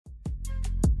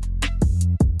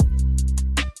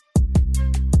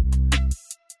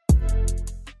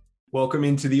Welcome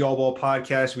into the All Ball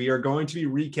Podcast. We are going to be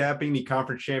recapping the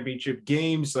conference championship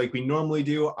games like we normally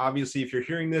do. Obviously, if you're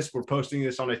hearing this, we're posting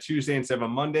this on a Tuesday instead of a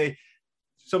Monday.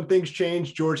 Some things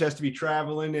change. George has to be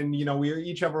traveling, and we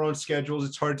each have our own schedules.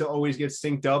 It's hard to always get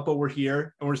synced up, but we're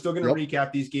here and we're still going to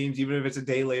recap these games, even if it's a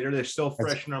day later. They're still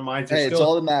fresh in our minds. It's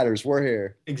all that matters. We're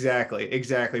here. Exactly.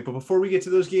 But before we get to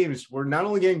those games, we're not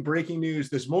only getting breaking news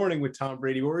this morning with Tom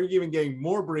Brady, but we're even getting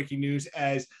more breaking news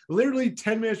as literally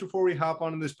 10 minutes before we hop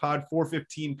on this pod,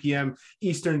 4:15 p.m.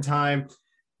 Eastern time.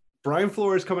 Brian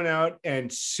Flores coming out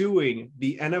and suing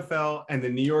the NFL and the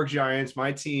New York Giants,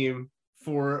 my team,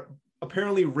 for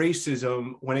apparently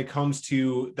racism when it comes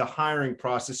to the hiring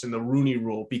process and the Rooney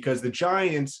Rule, because the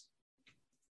Giants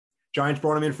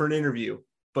brought him in for an interview.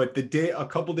 But a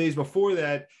couple days before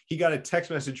that, he got a text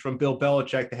message from Bill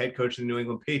Belichick, the head coach of the New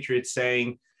England Patriots,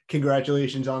 saying,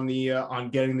 "Congratulations on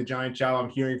getting the Giants job. I'm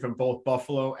hearing from both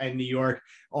Buffalo and New York,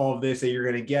 all of this, that you're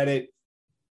going to get it."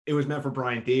 It was meant for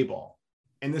Brian Daboll,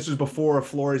 and this was before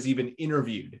Flores even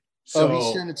interviewed. So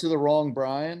he sent it to the wrong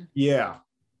Brian. Yeah.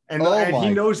 And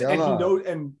he knows,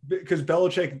 and because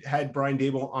Belichick had Brian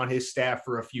Daboll on his staff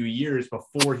for a few years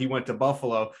before he went to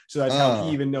Buffalo. So that's how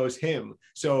he even knows him.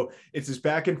 So it's this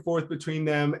back and forth between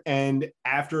them. And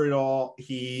after it all,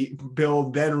 Bill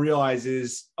then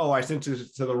realizes, I sent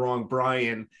it to the wrong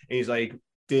Brian. And he's like,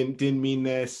 didn't mean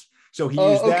this. So he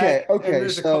used that. Okay. And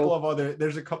there's a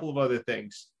couple of other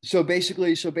things. So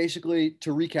basically to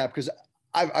recap, because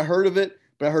I heard of it,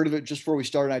 but I heard of it just before we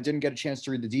started. I didn't get a chance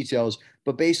to read the details.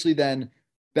 But basically then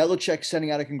Belichick sending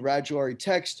out a congratulatory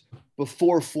text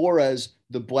before Flores,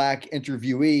 the black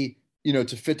interviewee,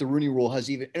 to fit the Rooney Rule, has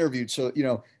even interviewed. So,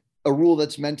 a rule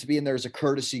that's meant to be in there as a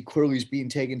courtesy clearly is being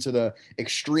taken to the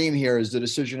extreme here, as the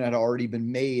decision had already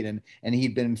been made. And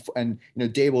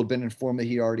Daboll had been informed that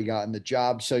he'd already gotten the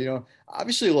job. So,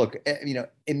 obviously, look,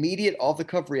 immediate off the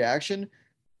cuff reaction.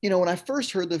 When I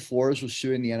first heard that Flores was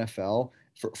suing the NFL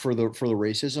for the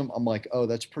racism, I'm like, oh,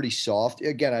 that's pretty soft.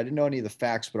 Again, I didn't know any of the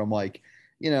facts, but I'm like,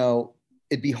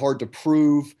 it'd be hard to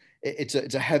prove. It's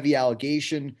a heavy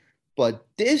allegation, but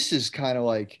this is kind of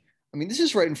like, this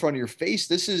is right in front of your face.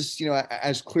 This is,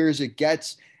 as clear as it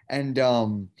gets. And,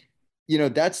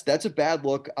 that's a bad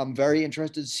look. I'm very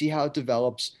interested to see how it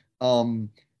develops. When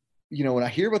I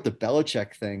hear about the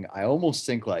Belichick thing, I almost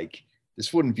think like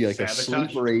this wouldn't be like sabotage. A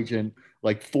sleeper agent,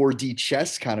 like 4D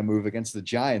chess kind of move against the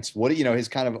Giants. What, his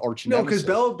kind of arch nemesis.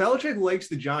 No, because Belichick likes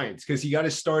the Giants because he got to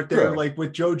start there. Sure. Like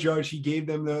with Joe Judge, he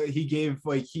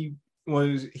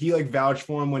vouched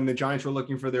for him when the Giants were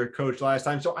looking for their coach last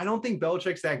time. So I don't think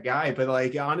Belichick's that guy, but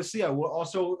like, honestly, I would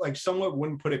also somewhat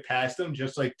wouldn't put it past him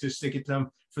just like to stick it to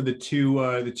him for the two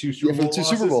Super Bowl losses.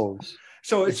 Super Bowls.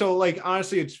 So like,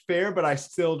 honestly, it's fair, but I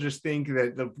still just think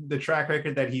that the track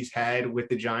record that he's had with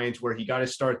the Giants, where he got to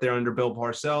start there under Bill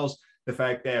Parcells, the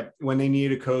fact that when they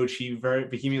needed a coach, he very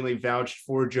vehemently vouched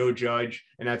for Joe Judge.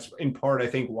 And that's in part, I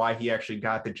think, why he actually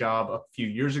got the job a few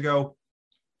years ago.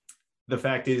 The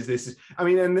fact is,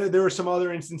 and there were some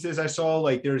other instances I saw,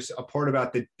 like there's a part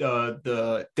about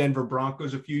the Denver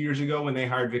Broncos a few years ago when they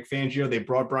hired Vic Fangio. They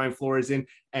brought Brian Flores in,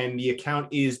 and the account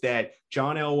is that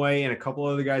John Elway and a couple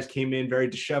other guys came in very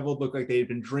disheveled, looked like they had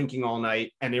been drinking all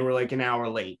night, and they were like an hour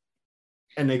late.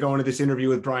 And they go into this interview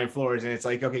with Brian Flores, and it's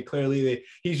like, okay, clearly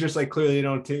he's just like, clearly they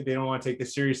don't want to take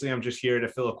this seriously. I'm just here to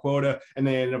fill a quota. And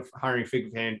they end up hiring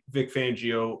Vic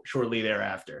Fangio shortly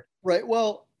thereafter. Right.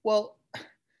 Well,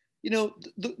 the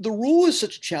rule is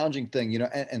such a challenging thing,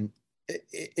 and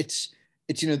it's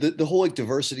the whole like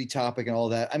diversity topic and all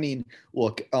that.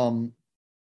 Look,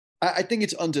 I think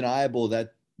it's undeniable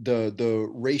that the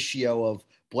ratio of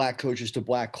black coaches to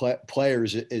black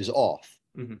players is off.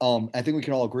 Mm-hmm. I think we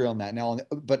can all agree on that now.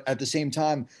 But at the same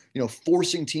time,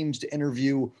 forcing teams to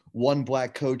interview one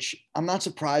black coach, I'm not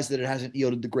surprised that it hasn't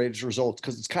yielded the greatest results,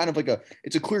 because it's kind of like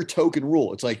it's a clear token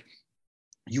rule. It's like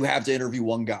you have to interview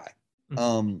one guy.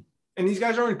 Mm-hmm. And these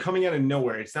guys aren't coming out of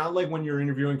nowhere. It's not like when you're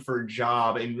interviewing for a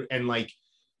job and like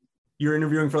you're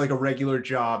interviewing for like a regular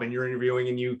job and you're interviewing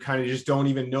and you kind of just don't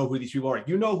even know who these people are.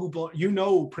 You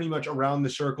know pretty much around the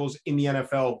circles in the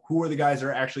NFL who are the guys that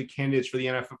are actually candidates for the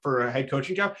NFL for a head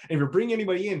coaching job. And if you're bringing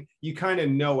anybody in, you kind of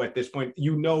know at this point,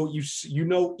 you know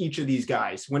each of these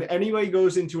guys. When anybody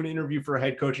goes into an interview for a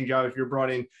head coaching job, if you're brought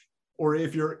in or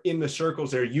if you're in the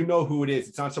circles there, you know who it is.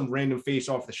 It's not some random face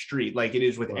off the street like it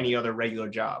is with any other regular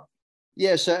job.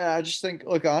 Yeah, so I just think,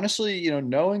 look, honestly,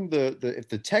 knowing if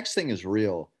the text thing is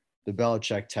real, the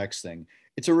Belichick text thing,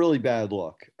 it's a really bad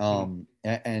look.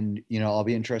 And I'll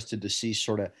be interested to see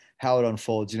sort of how it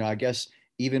unfolds. I guess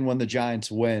even when the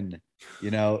Giants win,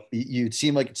 it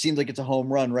seems like it's a home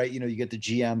run, right? You get the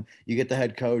GM, you get the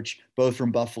head coach, both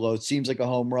from Buffalo. It seems like a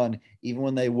home run. Even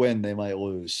when they win, they might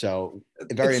lose. So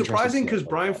very it's surprising interesting because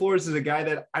Brian Flores is a guy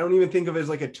that I don't even think of as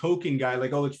like a token guy,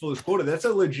 like, oh, let's fill his quota. That's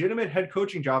a legitimate head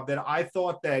coaching job that I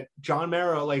thought that John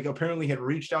Mara like apparently had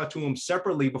reached out to him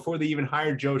separately before they even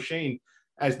hired Joe Shane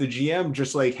as the GM,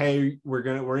 just like, hey,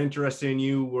 we're interested in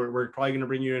you. We're probably gonna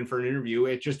bring you in for an interview.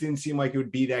 It just didn't seem like it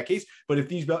would be that case. But if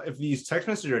these text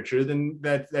messages are true, then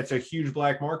that's a huge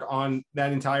black mark on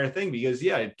that entire thing, because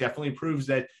yeah, it definitely proves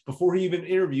that before he even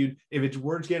interviewed, if it's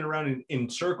words getting around in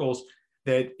circles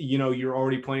that you're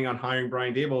already planning on hiring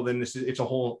Brian Daboll, then it's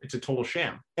a total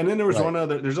sham. And then there was one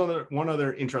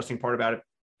other interesting part about it,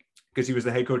 because he was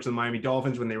the head coach of the Miami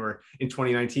Dolphins when they were in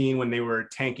 2019, when they were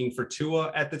tanking for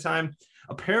Tua at the time.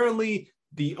 Apparently,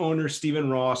 the owner, Stephen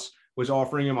Ross, was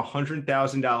offering him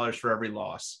 $100,000 for every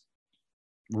loss.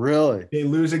 Really? They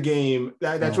lose a game.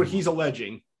 That's what he's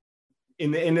alleging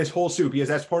in this whole suit, because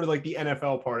that's part of like the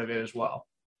NFL part of it as well.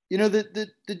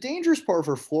 The dangerous part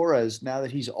for Flores, now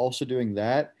that he's also doing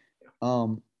that,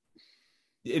 no,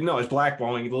 it's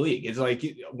blackballing the league. It's like,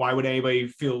 why would anybody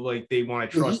feel like they want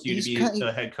to trust you to be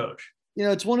the head coach?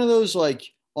 It's one of those,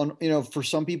 like, for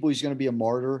some people he's going to be a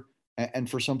martyr, and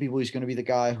for some people he's going to be the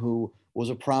guy who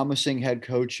was a promising head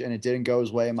coach and it didn't go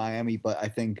his way in Miami, but I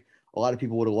think a lot of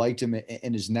people would have liked him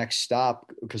in his next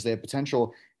stop because they have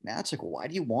potential. Now it's like, well, why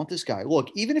do you want this guy? Look,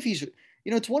 even if he's,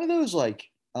 it's one of those, like,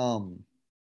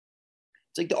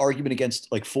 it's like the argument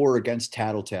against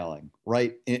tattletaling,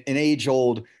 right? An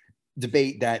age-old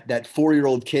debate that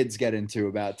 4-year-old kids get into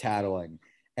about tattling.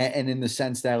 And in the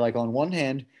sense that, like, on one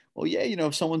hand, well, yeah,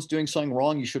 if someone's doing something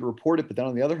wrong, you should report it. But then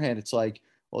on the other hand, it's like,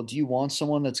 well, do you want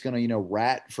someone that's going to,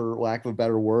 rat, for lack of a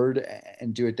better word,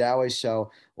 and do it that way?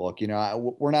 So, look,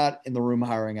 we're not in the room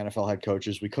hiring NFL head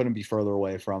coaches. We couldn't be further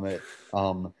away from it.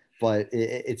 But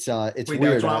it's Wait,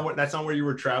 weird. That's not where you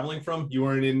were traveling from? You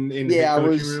weren't in yeah, head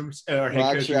coaching rooms or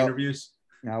head coaching interviews?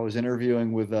 I was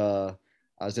interviewing with the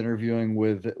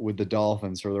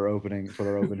Dolphins for their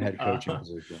open head coaching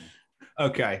position.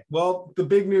 Okay. Well, the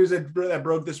big news that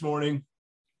broke this morning: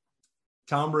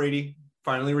 Tom Brady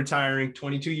finally retiring,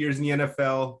 22 years in the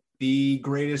NFL, the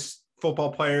greatest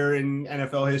football player in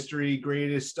NFL history,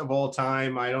 greatest of all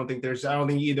time. I don't think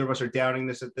either of us are doubting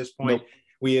this at this point. Nope.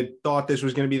 We had thought this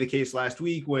was going to be the case last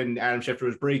week when Adam Schefter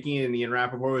was breaking in and Ian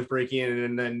Rappaport was breaking in,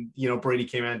 and then Brady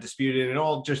came out and disputed, and it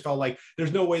all just felt like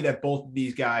there's no way that both of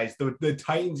these guys, the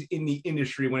titans in the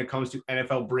industry when it comes to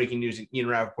NFL breaking news, Ian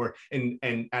Rappaport and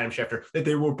Adam Schefter, that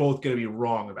they were both going to be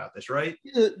wrong about this, right?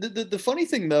 The funny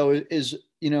thing though is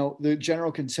the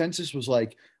general consensus was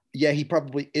like, yeah, he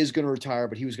probably is going to retire,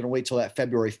 but he was going to wait till that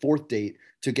February 4th date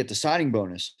to get the signing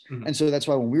bonus. Mm-hmm. And so that's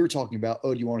why when we were talking about,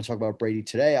 oh, do you want to talk about Brady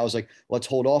today? I was like, let's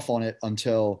hold off on it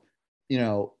until,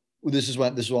 this is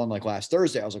on like last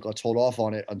Thursday. I was like, let's hold off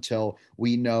on it until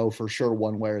we know for sure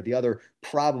one way or the other,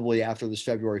 probably after this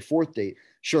February 4th date.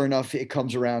 Sure enough, it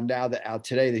comes around now out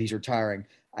today that he's retiring.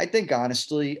 I think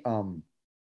honestly,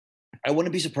 I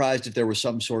wouldn't be surprised if there was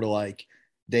some sort of like,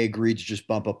 they agreed to just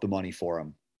bump up the money for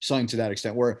him. Something to that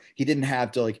extent, where he didn't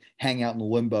have to like hang out in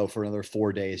limbo for another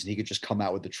 4 days and he could just come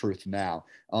out with the truth now.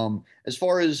 As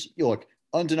far as, look,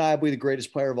 undeniably the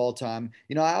greatest player of all time,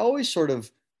 I always sort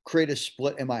of create a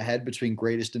split in my head between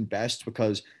greatest and best,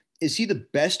 because is he the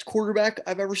best quarterback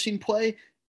I've ever seen play?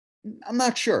 I'm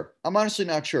not sure. I'm honestly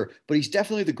not sure, but he's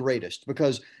definitely the greatest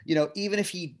because, even if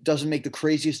he doesn't make the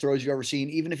craziest throws you've ever seen,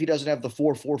 even if he doesn't have the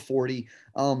 4.40,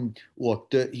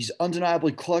 look, he's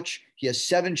undeniably clutch. He has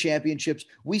 7 championships.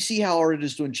 We see how hard it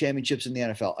is to win championships in the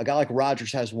NFL. A guy like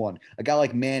Rodgers has 1. A guy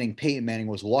like Peyton Manning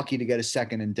was lucky to get a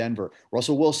 2nd in Denver.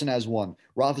 Russell Wilson has 1.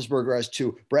 Roethlisberger has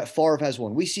 2. Brett Favre has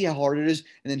 1. We see how hard it is.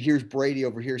 And then here's Brady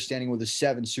over here standing with his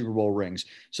 7 Super Bowl rings.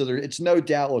 So it's no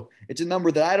doubt, look, it's a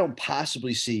number that I don't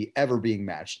possibly see ever being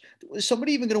matched. Is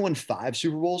somebody even going to win 5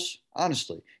 Super Bowls?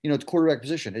 Honestly, it's quarterback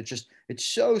position. It's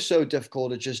so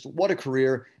difficult. It's just, what a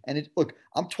career. And look,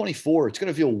 I'm 24. It's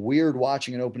going to feel weird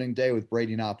watching an opening day with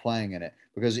Brady not playing in it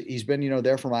because he's been,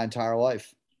 there for my entire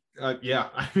life. Yeah.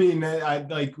 I mean, I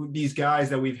like these guys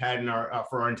that we've had in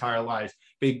for our entire lives.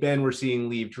 Big Ben, we're seeing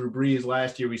leave. Drew Brees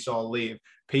last year, we saw leave.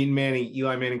 Peyton Manning,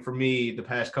 Eli Manning for me, the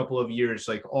past couple of years,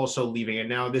 like also leaving. And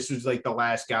now this was like the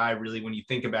last guy really, when you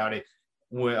think about it,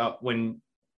 when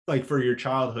like for your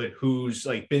childhood, who's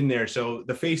like been there. So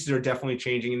the faces are definitely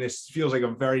changing. And this feels like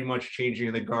a very much changing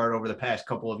of the guard over the past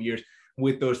couple of years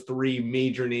with those 3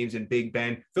 major names in Big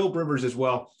Ben, Philip Rivers as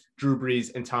well, Drew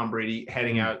Brees and Tom Brady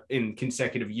heading out in 2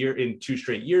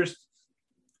 straight years.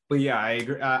 But yeah, I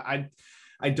agree.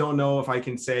 I don't know if I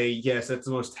can say, yes, that's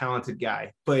the most talented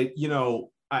guy, but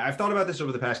I've thought about this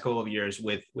over the past couple of years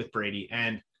with Brady,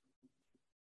 and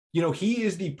he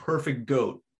is the perfect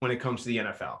GOAT when it comes to the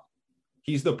NFL.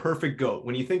 He's the perfect GOAT.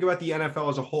 When you think about the NFL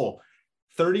as a whole,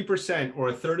 30% or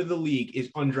a third of the league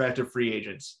is undrafted free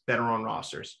agents that are on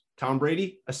rosters. Tom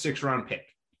Brady, a 6th-round pick,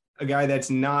 a guy that's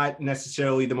not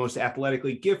necessarily the most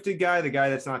athletically gifted guy, the guy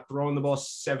that's not throwing the ball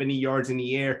 70 yards in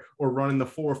the air or running the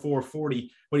 4.40,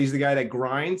 but he's the guy that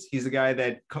grinds. He's the guy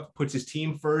that puts his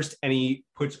team first, and he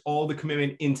puts all the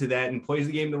commitment into that and plays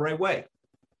the game the right way.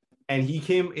 And he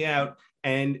came out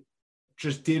and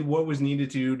just did what was needed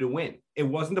to win. It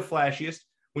wasn't the flashiest.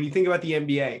 When you think about the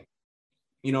NBA,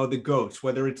 the GOATs,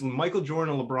 whether it's Michael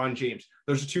Jordan or LeBron James,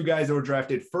 those are 2 guys that were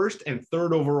drafted 1st and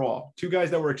 3rd overall, 2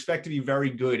 guys that were expected to be very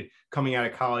good coming out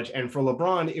of college. And for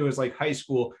LeBron, it was like high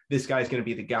school, this guy's going to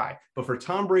be the guy. But for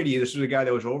Tom Brady, this was a guy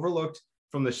that was overlooked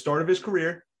from the start of his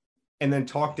career and then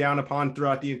talked down upon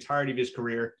throughout the entirety of his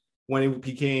career when it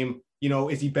became,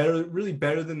 is he really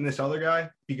better than this other guy?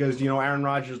 Because, Aaron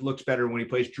Rodgers looks better when he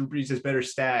plays. Drew Brees has better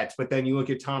stats. But then you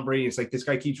look at Tom Brady, it's like this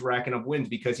guy keeps racking up wins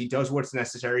because he does what's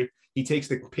necessary. He takes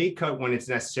the pay cut when it's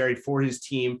necessary for his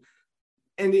team.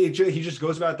 And he just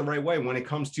goes about it the right way when it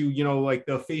comes to, like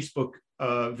the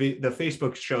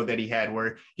Facebook show that he had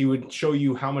where he would show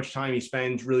you how much time he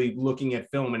spends really looking at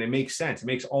film. And it makes sense. It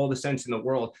makes all the sense in the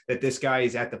world that this guy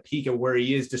is at the peak of where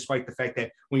he is, despite the fact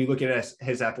that when you look at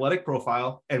his athletic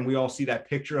profile, and we all see that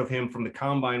picture of him from the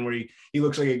combine where he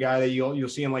looks like a guy that you'll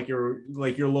see in like your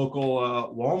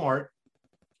local Walmart,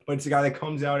 but it's a guy that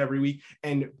comes out every week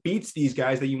and beats these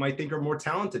guys that you might think are more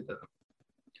talented than him.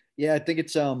 Yeah, I think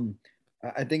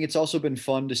it's also been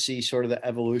fun to see sort of the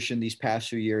evolution these past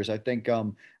few years. I think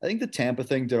the Tampa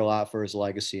thing did a lot for his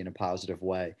legacy in a positive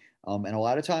way. And a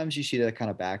lot of times you see that kind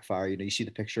of backfire. You see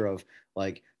the picture of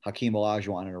like Hakeem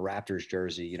Olajuwon in a Raptors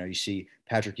jersey. You see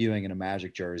Patrick Ewing in a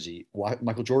Magic jersey,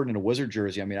 Michael Jordan in a Wizard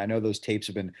jersey. I mean, I know those tapes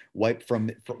have been wiped from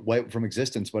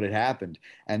existence, but it happened.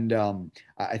 And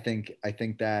I think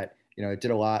that it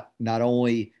did a lot not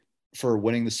only for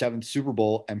winning the 7th Super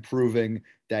Bowl and proving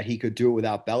that he could do it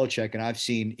without Belichick. And I've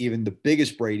seen even the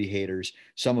biggest Brady haters,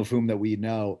 some of whom that we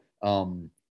know,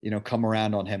 come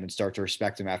around on him and start to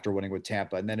respect him after winning with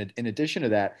Tampa. And then in addition to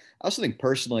that, I also think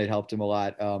personally it helped him a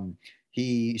lot.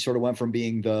 He sort of went from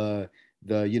being the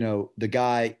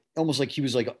guy almost like he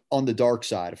was like on the dark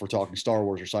side, if we're talking Star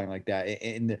Wars or something like that.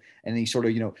 And he sort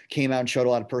of, came out and showed a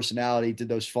lot of personality, did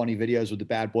those funny videos with the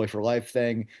bad boy for life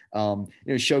thing,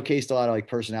 showcased a lot of like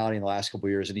personality in the last couple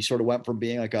of years. And he sort of went from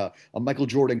being like a Michael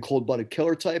Jordan cold-blooded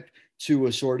killer type to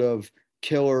a sort of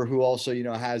killer who also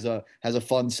has a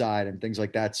fun side and things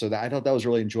like that. So I thought that was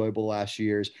really enjoyable the last few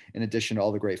years, in addition to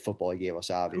all the great football he gave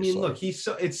us. Obviously, I mean, look,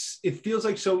 it feels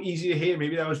like so easy to hate.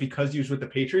 Maybe that was because he was with the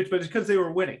Patriots, but it's because they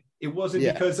were winning. It wasn't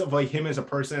because of like him as a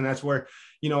person. And that's where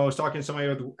I was talking to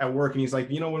somebody at work, and he's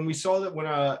like, when we saw that when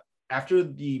after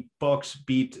the Bucks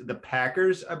beat the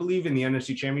Packers, I believe in the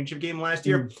NFC Championship game last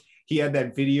year, he had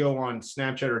that video on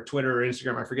Snapchat or Twitter or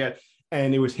Instagram, I forget.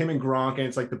 And it was him and Gronk, and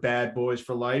it's like the bad boys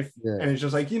for life. Yeah. And it's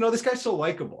just like, this guy's so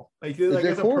likable. Like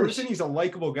as a person, he's a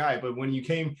likable guy. But when you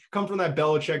come from that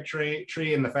Belichick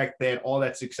tree and the fact that they had all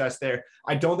that success there,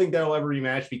 I don't think that'll ever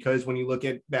rematch, because when you look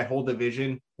at that whole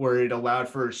division where it allowed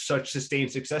for such sustained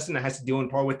success, and it has to deal in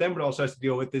part with them, but also has to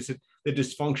deal with the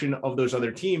dysfunction of those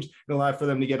other teams, it allowed for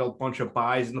them to get a bunch of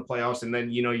buys in the playoffs. And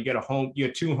then, you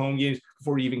get 2 home games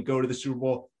before you even go to the Super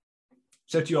Bowl.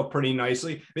 Sets you up pretty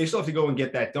nicely. They still have to go and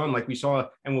get that done, like we saw,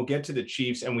 and we'll get to the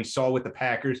Chiefs, and we saw with the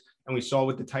Packers, and we saw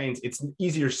with the Titans. It's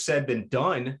easier said than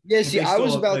done. Yeah, see, I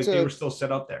was about to. They were still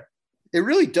set up there. It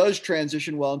really does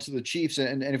transition well into the Chiefs,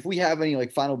 and if we have any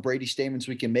like final Brady statements,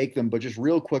 we can make them. But just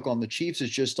real quick on the Chiefs, it's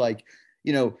just like,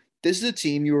 this is a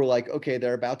team you were like, okay,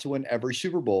 they're about to win every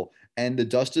Super Bowl, and the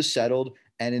dust is settled.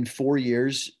 And in 4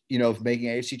 years, of making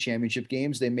AFC Championship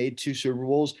games, they made 2 Super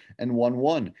Bowls and won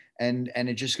 1. And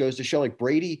it just goes to show, like,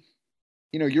 Brady,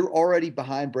 you're already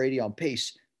behind Brady on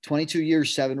pace. 22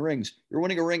 years, 7 rings. You're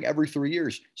winning a ring every 3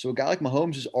 years. So a guy like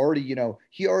Mahomes is already,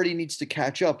 he already needs to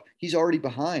catch up. He's already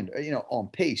behind, on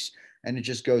pace. And it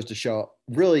just goes to show,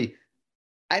 really,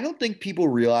 I don't think people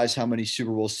realize how many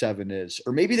Super Bowl 7 is.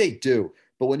 Or maybe they do.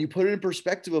 But when you put it in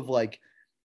perspective of, like,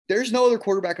 there's no other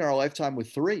quarterback in our lifetime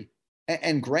with 3.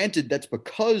 And granted, that's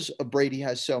because of Brady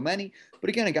has so many. But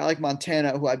again, a guy like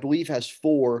Montana, who I believe has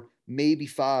 4, maybe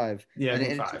 5. Yeah, I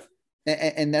think 5.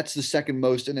 And that's the second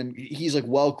most. And then he's like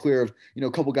well clear of,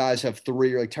 a couple guys have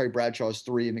 3, or like Terry Bradshaw has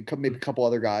 3, and maybe a couple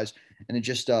other guys. And it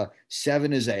just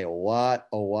 7 is a lot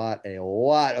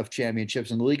of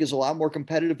championships. And the league is a lot more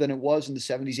competitive than it was in the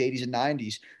 70s, 80s, and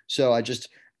 90s. So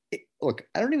look,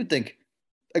 I don't even think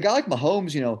a guy like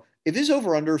Mahomes, if his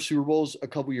over-under Super Bowls a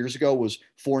couple years ago was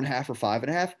 4.5 or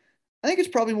 5.5, I think it's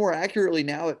probably more accurately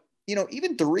now at,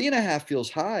 even 3.5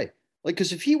 feels high. Like,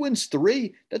 because if he wins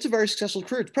 3, that's a very successful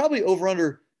career. It's probably over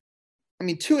under. I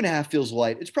mean, 2.5 feels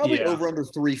light. It's probably Yeah. over under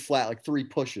 3 flat, like 3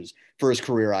 pushes for his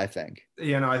career, I think.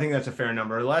 Yeah, no, I think that's a fair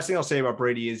number. The last thing I'll say about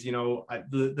Brady is,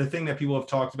 the thing that people have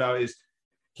talked about is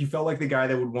he felt like the guy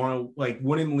that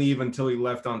wouldn't leave until he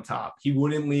left on top. He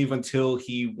wouldn't leave until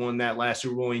he won that last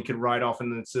Super Bowl and he could ride off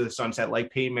into the sunset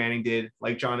like Peyton Manning did,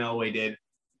 like John Elway did.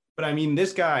 But I mean,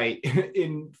 this guy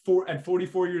at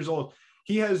 44 years old,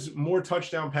 he has more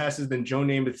touchdown passes than Joe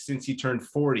Namath since he turned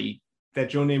 40 that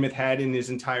Joe Namath had in his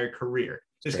entire career.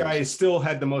 This guy has still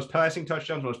had the most passing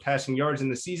touchdowns, most passing yards in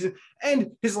the season.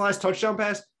 And his last touchdown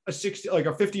pass, a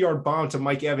 50-yard bomb to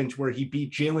Mike Evans where he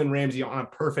beat Jalen Ramsey on a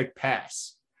perfect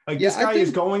pass. This guy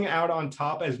is going out on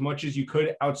top as much as you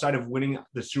could outside of winning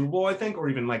the Super Bowl, I think, or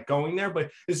even like going there.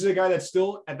 But this is a guy that's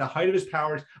still at the height of his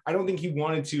powers. I don't think he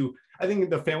wanted to. I think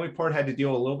the family part had to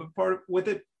deal a little bit with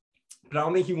it. But I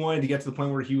don't think he wanted to get to the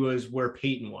point where he was where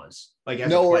Peyton was.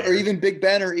 Or even Big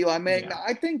Ben or Eli Manning.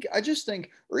 Yeah. I just think,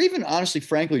 or even honestly,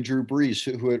 frankly, Drew Brees,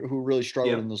 who really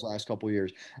struggled in those last couple of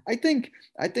years. I think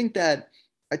that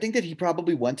he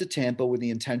probably went to Tampa with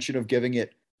the intention of giving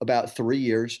it about 3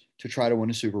 years to try to win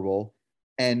a Super Bowl.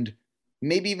 And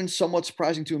maybe even somewhat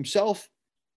surprising to himself,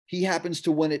 he happens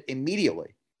to win it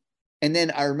immediately. And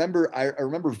then I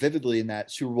remember vividly in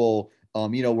that Super Bowl,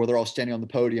 where they're all standing on the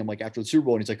podium, like after the Super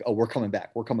Bowl, and he's like, "Oh, we're coming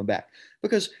back.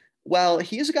 Because while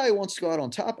he is a guy who wants to go out on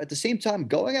top, at the same time,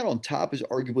 going out on top is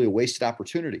arguably a wasted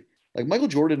opportunity. Like Michael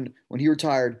Jordan, when he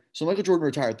retired, so Michael Jordan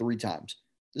retired 3 times.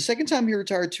 The second time he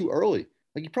retired too early.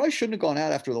 Like he probably shouldn't have gone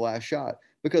out after the last shot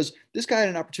because this guy had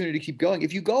an opportunity to keep going.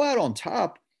 If you go out on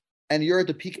top and you're at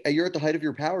the peak, you're at the height of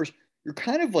your powers, you're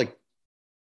kind of like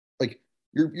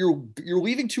you're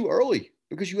leaving too early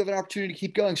because you have an opportunity to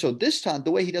keep going. So this time,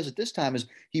 the way he does it this time is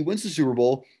he wins the Super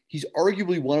Bowl. He's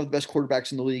arguably one of the best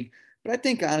quarterbacks in the league. But I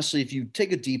think honestly, if you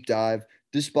take a deep dive,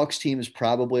 this Bucs team is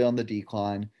probably on the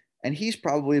decline, and he's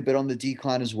probably a bit on the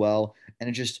decline as well. And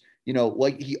it just,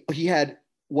 like he had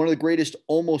one of the greatest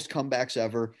almost comebacks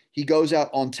ever. He goes out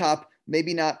on top,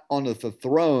 maybe not on the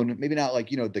throne, maybe not like,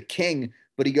 the king,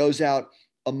 but he goes out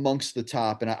amongst the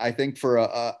top. And I think for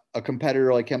a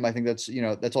competitor like him, I think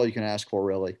that's all you can ask for,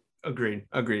 really.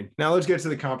 Agreed. Now let's get to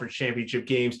the conference championship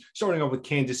games, starting off with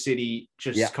Kansas City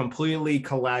just completely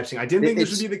collapsing. I didn't think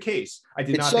this would be the case. I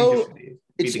did not think this would be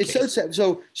the case. It's so sad.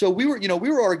 So we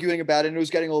were arguing about it, and it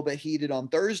was getting a little bit heated on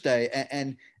Thursday.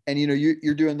 And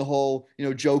you're doing the whole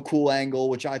Joe Cool angle,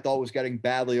 which I thought was getting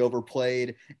badly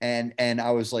overplayed. And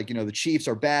I was like, the Chiefs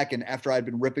are back. And after I'd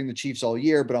been ripping the Chiefs all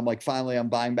year, but I'm like, finally I'm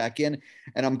buying back in.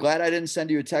 And I'm glad I didn't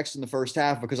send you a text in the first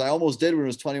half because I almost did when it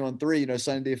was 21-3.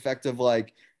 Sending the effect of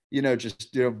like,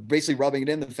 basically rubbing it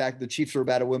in the fact that the Chiefs were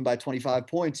about to win by 25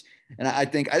 points. And I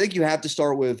think you have to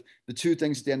start with the 2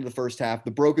 things at the end of the first half: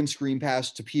 the broken screen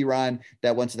pass to P. Ryan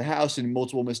that went to the house and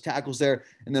multiple missed tackles there.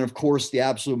 And then of course the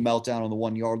absolute meltdown on the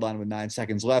 1-yard line with 9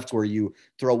 seconds left, where you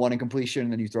throw one incompletion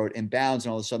and then you throw it inbounds and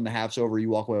all of a sudden the half's over, you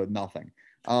walk away with nothing.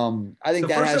 I think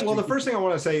the first thing I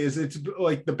want to say is it's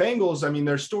like the Bengals. I mean,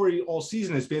 their story all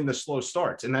season has been the slow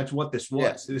starts, and that's what this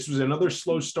was. Yeah. This was another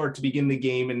slow start to begin the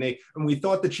game, and we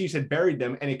thought the Chiefs had buried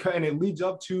them, and it leads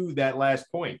up to that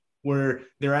last point where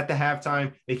they're at the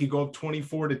halftime. They could go up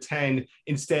 24-10.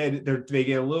 Instead, they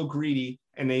get a little greedy,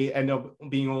 and they end up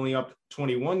being only up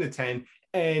 21-10.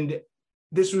 And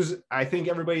this was, I think,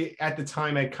 everybody at the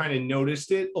time had kind of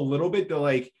noticed it a little bit. They're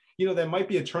like, that might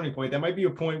be a turning point. That might be a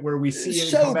point where we see it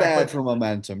so bad for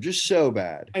momentum, just so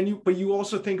bad. But you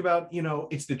also think about,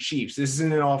 it's the Chiefs. This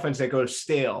isn't an offense that goes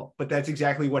stale, but that's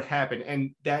exactly what happened.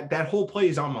 And that whole play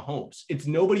is on Mahomes. It's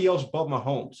nobody else but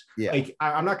Mahomes. Yeah. Like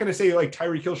I'm not going to say like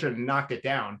Tyreek Hill should have knocked it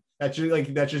down. That's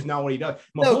just not what he does.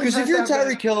 Mahomes, no, because if you're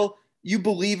Tyreek Hill, you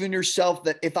believe in yourself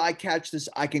that if I catch this,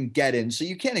 I can get in. So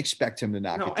you can't expect him to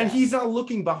knock it down. And he's not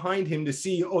looking behind him to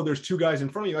see, there's 2 guys in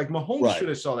front of you. Like Mahomes should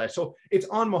have saw that. So it's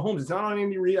on Mahomes. It's not on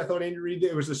Andy Reid. I thought Andy Reid,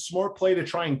 it was a smart play to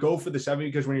try and go for the 7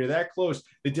 because when you're that close,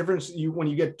 the difference when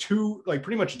you get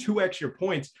pretty much 2x your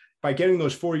points by getting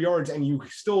those 4 yards, and you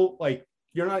still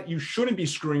you shouldn't be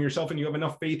screwing yourself, and you have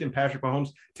enough faith in Patrick Mahomes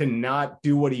to not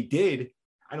do what he did.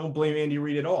 I don't blame Andy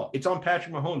Reid at all. It's on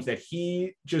Patrick Mahomes that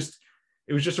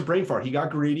it was just a brain fart. He got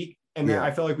greedy. And then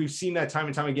I feel like we've seen that time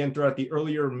and time again throughout the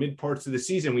earlier mid parts of the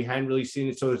season. We hadn't really seen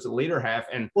it. So it's the later half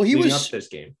and leading up to this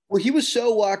game. Well, he was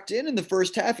so locked in the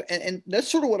first half. And that's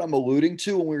sort of what I'm alluding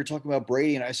to when we were talking about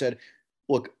Brady. And I said,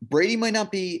 look, Brady might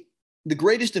not be the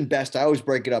greatest and best, I always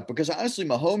break it up because honestly,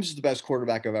 Mahomes is the best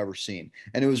quarterback I've ever seen.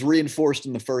 And it was reinforced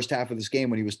in the first half of this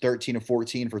game when he was 13 of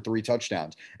 14 for 3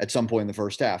 touchdowns at some point in the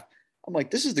first half. I'm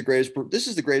like, this is the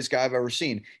greatest guy I've ever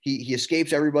seen. He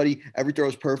escapes everybody, every throw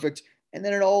is perfect. And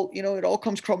then it all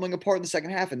comes crumbling apart in the second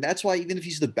half. And that's why even if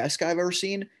he's the best guy I've ever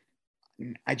seen,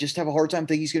 I just have a hard time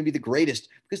thinking he's going to be the greatest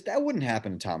because that wouldn't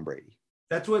happen to Tom Brady.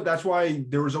 That's why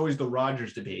there was always the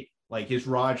Rodgers debate. Like is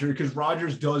Rodgers, because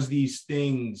Rodgers does these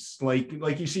things like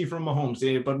you see from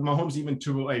Mahomes, but Mahomes even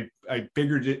to a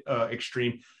bigger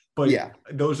extreme. But Yeah,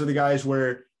 those are the guys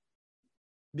where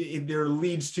there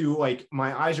leads to like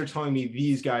my eyes are telling me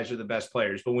these guys are the best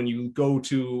players. But when you go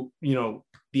to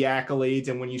the accolades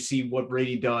and when you see what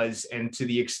Brady does, and to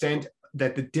the extent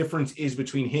that the difference is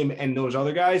between him and those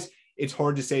other guys, it's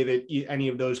hard to say that any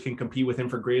of those can compete with him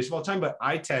for greatest of all time. But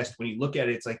eye test, when you look at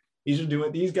it, it's like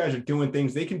these guys are doing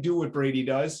things. They can do what Brady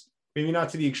does, maybe not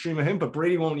to the extreme of him, but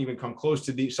Brady won't even come close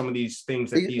to some of these things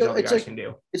that these other guys can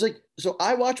do. It's like, so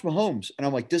I watch Mahomes and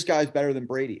I'm like, this guy's better than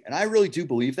Brady. And I really do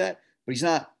believe that, but he's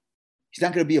not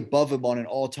going to be above him on an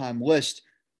all-time list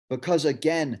because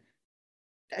again,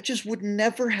 that just would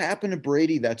never happen to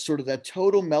Brady. That sort of that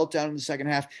total meltdown in the second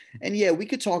half. And yeah, we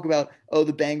could talk about, oh,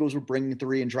 the Bengals were bringing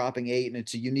 3 and dropping 8, and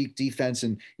it's a unique defense,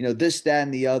 and this, that,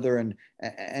 and the other, and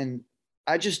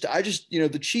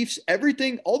the Chiefs,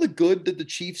 everything, all the good that the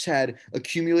Chiefs had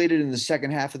accumulated in the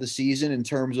second half of the season in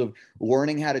terms of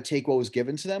learning how to take what was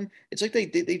given to them. It's like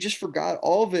they just forgot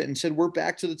all of it and said, we're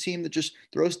back to the team that just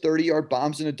throws 30-yard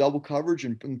bombs into double coverage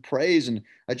and prays. And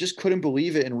I just couldn't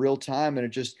believe it in real time.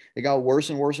 And it got worse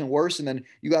and worse and worse. And then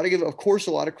you got to give, of course,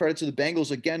 a lot of credit to the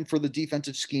Bengals again for the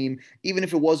defensive scheme. Even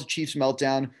if it was a Chiefs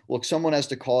meltdown, look, someone has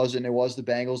to cause it, and it was the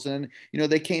Bengals. And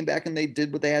they came back and they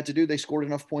did what they had to do. They scored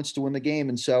enough points to win the game.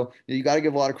 And so you got to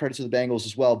give a lot of credit to the Bengals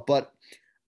as well. But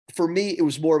for me, it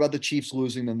was more about the Chiefs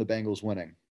losing than the Bengals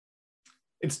winning.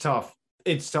 It's tough.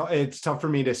 It's tough for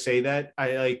me to say that.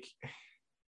 I'm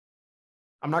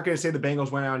not going to say the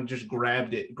Bengals went out and just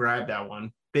grabbed that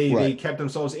one. They kept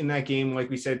themselves in that game, like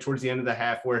we said, towards the end of the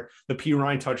half, where the P.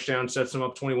 Ryan touchdown sets them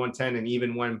up 21-10. And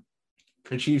even when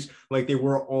the Chiefs, like they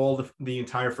were all the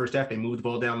entire first half, they moved the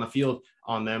ball down the field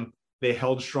on them. They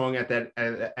held strong at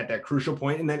that crucial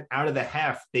point. And then out of the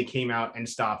half, they came out and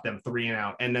stopped them 3 and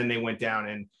out. And then they went down.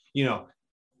 And,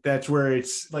 that's where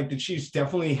it's like the Chiefs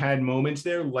definitely had moments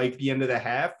there, like the end of the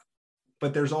half.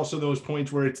 But there's also those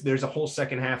points where there's a whole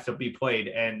second half to be played.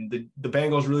 And the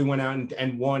Bengals really went out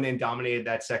and won and dominated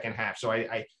that second half. So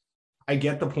I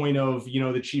get the point of,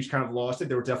 the Chiefs kind of lost it.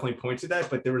 There were definitely points of that,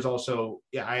 but there was also,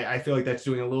 I feel like that's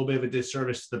doing a little bit of a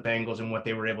disservice to the Bengals and what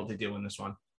they were able to do in this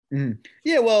one. Mm-hmm.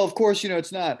 Yeah, well, of course,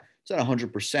 it's not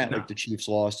 100% No. like the Chiefs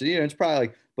lost. It's probably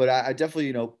like, but I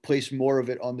definitely, place more of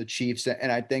it on the Chiefs.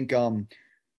 And I think,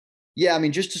 yeah, I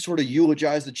mean, just to sort of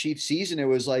eulogize the Chiefs season, it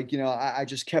was like, I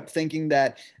just kept thinking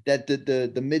that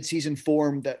the midseason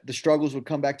form, that the struggles would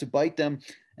come back to bite them.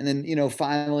 And then,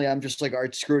 finally, I'm just like, all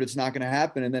right, screw it, it's not going to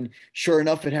happen. And then sure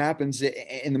enough, it happens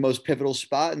in the most pivotal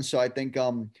spot. And so I think,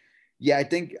 yeah,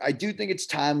 I do think it's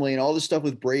timely, and all this stuff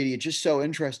with Brady. It's just so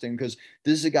interesting because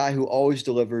this is a guy who always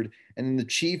delivered. And then the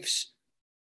Chiefs,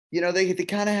 they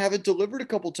kind of haven't delivered a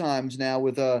couple times now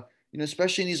with,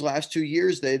 especially in these last 2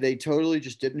 years, they totally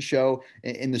just didn't show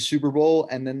in the Super Bowl.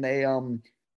 And then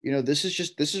this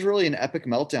is really an epic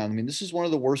meltdown. I mean, this is one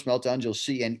of the worst meltdowns you'll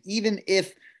see. And even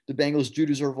if the Bengals do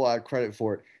deserve a lot of credit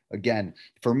for it, again,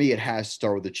 for me, it has to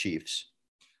start with the Chiefs.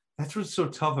 That's what's so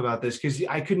tough about this, because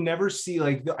I could never see,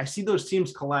 like, I see those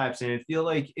teams collapse, and I feel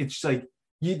like it's like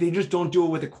they just don't do it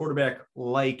with a quarterback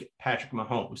like Patrick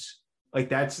Mahomes. Like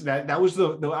that was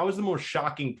the more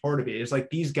shocking part of it. It's like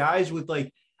these guys with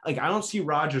like I don't see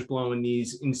Rodgers blowing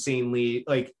these insanely,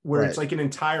 like where it's like an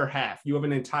entire half. You have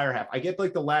an entire half. I get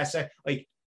like the last like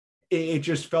it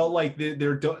just felt like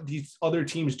these other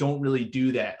teams don't really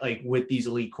do that like with these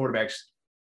elite quarterbacks,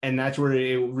 and that's where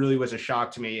it really was a shock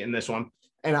to me in this one.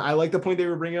 And I like the point they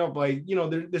were bringing up, like,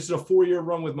 this is a 4-year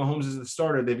run with Mahomes as the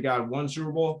starter. They've got 1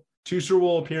 Super Bowl, 2 Super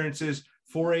Bowl appearances,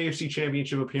 4 AFC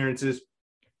Championship appearances.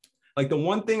 Like the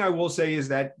one thing I will say is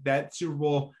that Super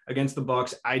Bowl against the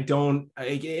Bucs,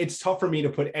 it's tough for me to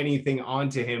put anything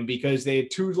onto him because they had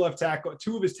 2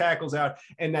 of his tackles out,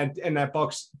 and that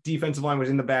Bucs defensive line was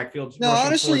in the backfield. No,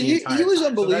 honestly, he was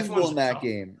unbelievable in that tough.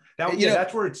 game.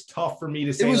 That's where it's tough for me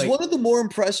to say. It was one of the more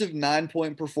impressive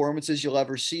 9-point performances you'll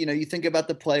ever see. You think about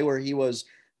the play where he was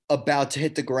about to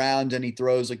hit the ground and he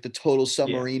throws like the total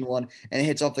submarine one and it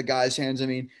hits off the guy's hands. I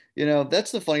mean,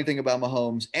 that's the funny thing about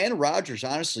Mahomes and Rodgers,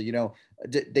 honestly.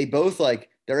 They both, like,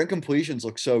 their incompletions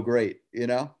look so great,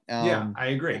 Yeah, I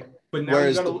agree. But now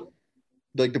whereas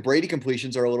like the Brady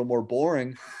completions are a little more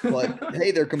boring, but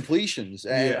hey, they're completions.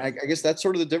 And Yeah. I guess that's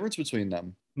sort of the difference between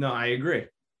them. No, I agree.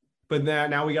 But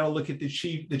now we got to look at the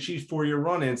Chiefs 4-year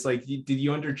run, and it's like, did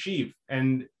you underachieve?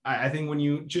 And I think when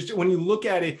you look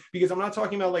at it, because I'm not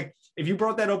talking about like if you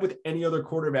brought that up with any other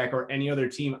quarterback or any other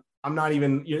team, I'm not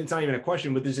even, it's not even a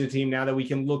question. But this is a team now that we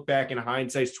can look back in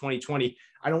hindsight, 2020.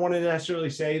 I don't want to necessarily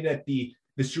say that the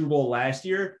Super Bowl last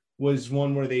year was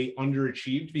one where they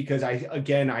underachieved, because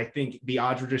I think the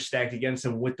odds were just stacked against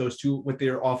them with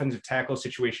their offensive tackle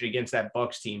situation against that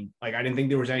Bucs team. Like, I didn't think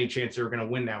there was any chance they were going to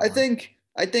win that I one. think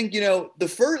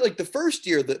the first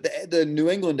year, the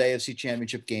New England AFC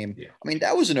Championship game. Yeah. I mean,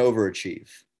 that was an overachieve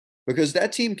because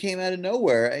that team came out of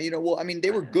nowhere. Well, I mean,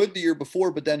 they were good the year before,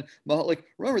 but then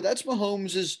remember, that's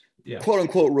Mahomes' quote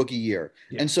unquote rookie year.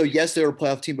 Yeah. And so yes, they were a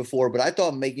playoff team before, but I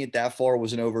thought making it that far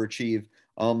was an overachieve.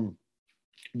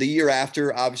 The year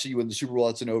after, obviously, you win the Super Bowl,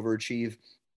 it's an overachieve.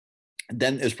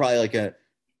 Then it's probably like a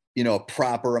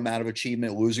proper amount of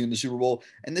achievement losing the Super Bowl.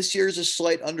 And this year is a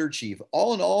slight underachieve.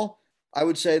 All in all, I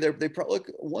would say they probably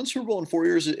one Super Bowl in 4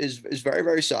 years is very,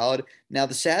 very solid. Now,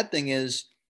 the sad thing is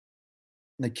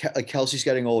like Kelsey's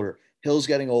getting older. Hill's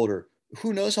getting older.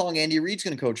 Who knows how long Andy Reid's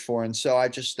going to coach for? And so I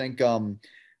just think, again,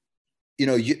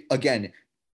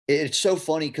 it's so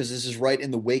funny because this is right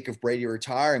in the wake of Brady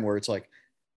retiring, where it's like,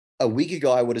 a week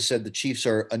ago, I would have said the Chiefs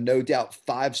are a no doubt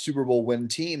 5 Super Bowl win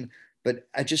team, but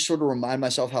I just sort of remind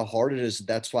myself how hard it is.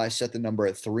 That's why I set the number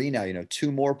at 3 now.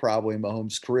 2 more probably in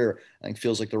Mahomes' career, I think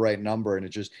feels like the right number, and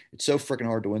it's so freaking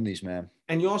hard to win these, man.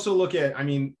 And you also look at, I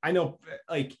mean, I know,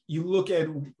 like, you look at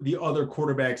the other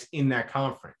quarterbacks in that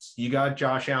conference. You got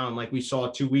Josh Allen, like we saw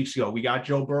 2 weeks ago. We got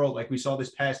Joe Burrow, like we saw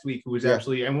this past week, who was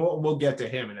absolutely, and we'll get to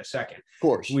him in a second. Of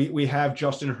course. We have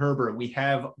Justin Herbert. We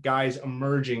have guys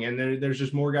emerging, and there's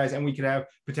just more guys. And we could have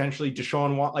potentially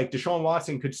Deshaun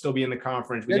Watson could still be in the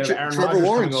conference. We have Aaron Trevor Rodgers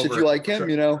Lawrence, coming over. If you like him,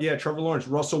 Yeah, Trevor Lawrence.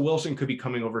 Russell Wilson could be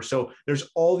coming over. So there's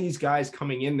all these guys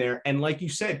coming in there. And like you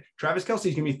said, Travis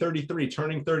Kelce's going to be 33,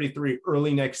 turning 33 early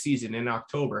next season in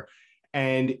October.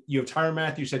 And you have Tyrann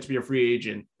Mathieu set to be a free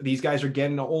agent. These guys are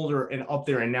getting older and up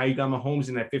there. And now you got Mahomes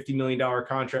in that $50 million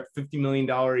contract, $50 million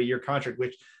a year contract,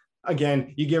 which,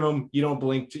 again, you give him, you don't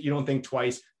blink, you don't think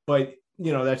twice. But,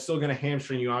 that's still going to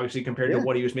hamstring you, obviously, compared to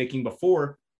what he was making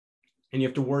before. And you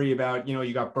have to worry about,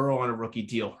 you got Burrow on a rookie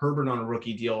deal, Herbert on a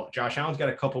rookie deal. Josh Allen's got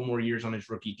a couple more years on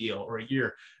his rookie deal, or a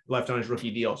year left on his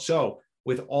rookie deal. So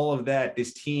with all of that,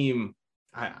 this team,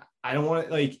 I don't want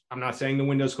to, I'm not saying the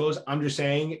window's closed. I'm just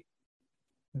saying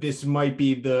this might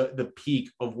be the peak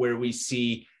of where we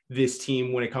see this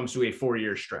team when it comes to a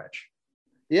 4-year stretch.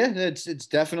 Yeah, it's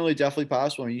definitely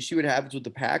possible. And you see what happens with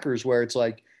the Packers, where it's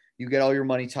like you get all your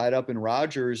money tied up in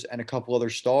Rodgers and a couple other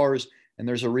stars, and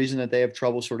there's a reason that they have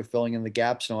trouble sort of filling in the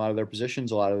gaps in a lot of their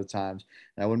positions a lot of the times.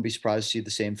 And I wouldn't be surprised to see the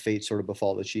same fate sort of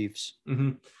befall the Chiefs.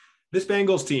 Mm-hmm. This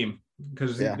Bengals team,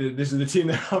 because this is the team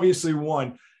that obviously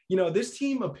won. This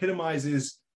team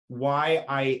epitomizes why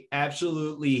I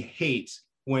absolutely hate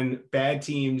when bad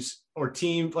teams or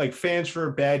fans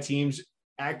for bad teams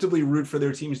actively root for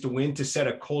their teams to win, to set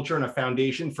a culture and a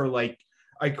foundation for like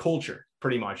a culture,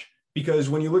 pretty much. Because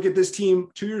when you look at this team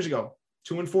 2 years ago,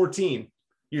 2-14,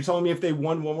 you're telling me if they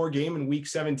won one more game in week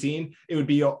 17, it would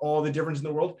be all the difference in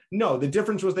the world? No, the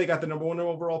difference was they got the number 1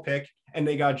 overall pick and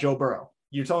they got Joe Burrow.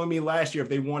 You're telling me last year, if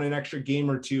they won an extra game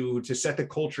or two to set the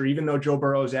culture, even though Joe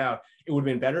Burrow's out, it would have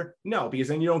been better? No, because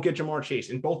then you don't get Jamar Chase.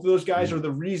 And both of those guys are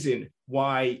the reason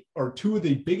why, or 2 of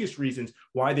the biggest reasons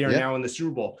why they are now in the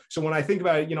Super Bowl. So when I think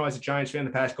about it, as a Giants fan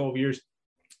the past couple of years,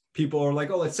 people are like,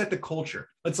 oh, let's set the culture.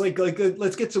 Let's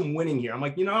let's get some winning here. I'm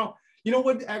like, you know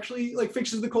what actually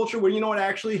fixes the culture? Where what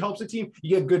actually helps a team?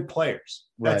 You get good players.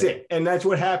 That's it. And that's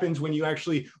what happens when you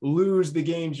actually lose the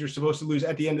games you're supposed to lose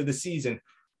at the end of the season.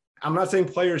 I'm not saying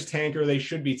players tank or they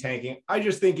should be tanking. I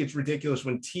just think it's ridiculous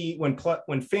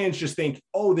when fans just think,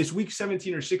 oh, this week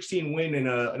 17 or 16 win in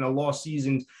a lost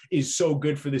season is so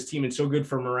good for this team and so good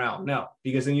for morale. No,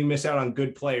 because then you miss out on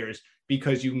good players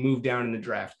because you move down in the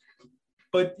draft.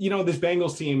 But this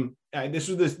Bengals team, this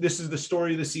is the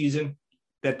story of the season,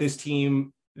 that this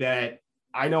team that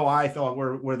I know I thought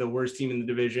were the worst team in the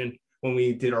division when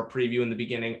we did our preview in the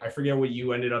beginning. I forget what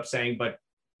you ended up saying, but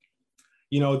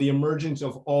the emergence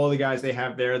of all the guys they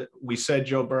have there. We said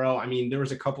Joe Burrow. I mean, there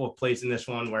was a couple of plays in this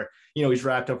one where, he's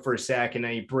wrapped up for a sack and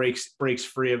then he breaks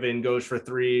free of it and goes for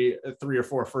three or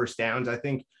 4 first downs, I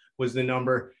think was the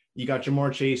number. You got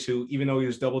Jamar Chase, who, even though he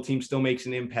was double teamed, still makes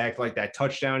an impact, like that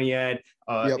touchdown he had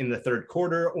in the third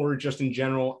quarter, or just in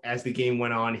general, as the game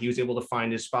went on, he was able to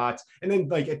find his spots. And then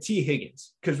like a T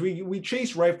Higgins, because we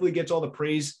Chase rightfully gets all the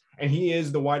praise and he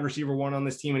is the wide receiver one on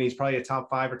this team, and he's probably a top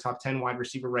 5 or top 10 wide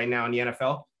receiver right now in the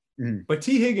NFL. But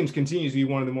T. Higgins continues to be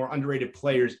one of the more underrated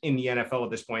players in the NFL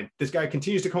at this point. This guy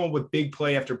continues to come up with big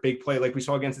play after big play, like we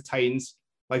saw against the Titans,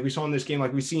 like we saw in this game,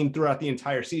 like we've seen throughout the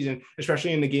entire season,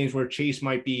 especially in the games where Chase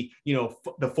might be,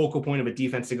 the focal point of a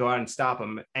defense to go out and stop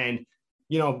him. And,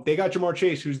 they got Jamar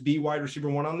Chase, who's the wide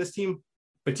receiver one on this team,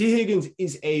 but T. Higgins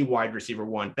is a wide receiver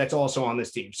one that's also on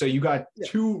this team. So you got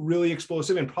two really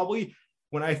explosive, and probably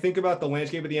when I think about the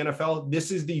landscape of the NFL,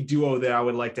 this is the duo that I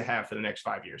would like to have for the next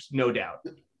 5 years, no doubt.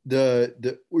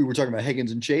 We were talking about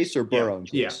Higgins and Chase, or Burrow and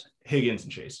Chase? Yeah, Higgins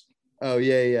and Chase. Oh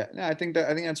yeah. No, I think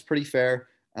that's pretty fair.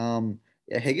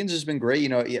 Higgins has been great.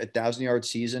 1,000-yard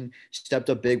season, stepped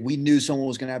up big. We knew someone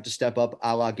was going to have to step up,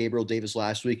 a la Gabriel Davis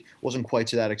last week. Wasn't quite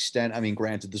to that extent. I mean,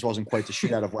 granted, this wasn't quite the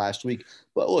shootout of last week.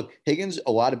 But look, Higgins,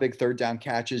 a lot of big third down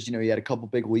catches. He had a couple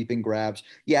big leaping grabs.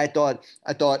 Yeah, I thought,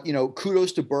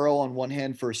 kudos to Burrow on one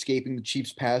hand for escaping the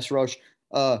Chiefs pass rush.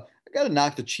 I got to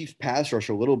knock the Chiefs pass rush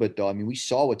a little bit, though. I mean, we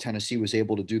saw what Tennessee was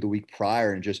able to do the week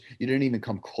prior, and you didn't even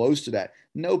come close to that.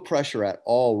 No pressure at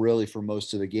all, really, for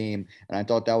most of the game. And I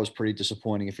thought that was pretty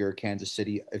disappointing if you're a Kansas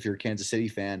City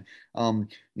fan.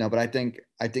 No, but I think,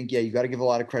 yeah, you got to give a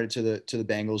lot of credit to the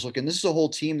Bengals. Look, and this is a whole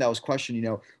team that was questioned,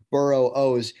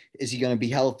 Burrow, is he going to be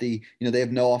healthy? They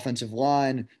have no offensive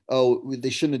line. They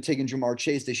shouldn't have taken Jamar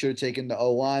Chase. They should have taken the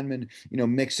O lineman.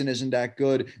 Mixon isn't that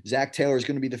good. Zach Taylor is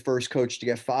going to be the first coach to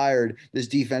get fired. This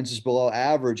defense is below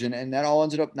average. And that all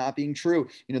ended up not being true.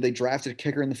 They drafted a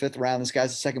kicker in the 5th round. This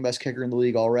guy's the second best kicker in the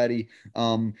league already.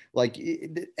 And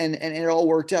it all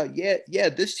worked out. Yeah,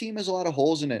 this team has a lot of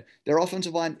holes in it. Their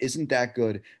offensive line isn't that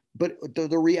good. But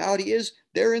the reality is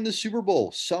they're in the Super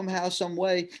Bowl somehow, some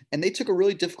way, and they took a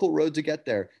really difficult road to get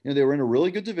there. They were in a really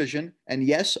good division, and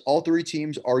yes, all 3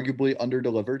 teams arguably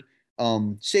underdelivered.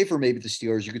 Save for maybe the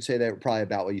Steelers. You could say they were probably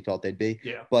about what you thought they'd be.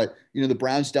 Yeah. But, the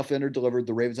Browns definitely underdelivered.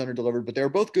 The Ravens underdelivered. But they were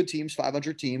both good teams,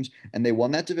 500 teams, and they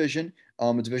won that division,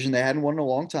 a division they hadn't won in a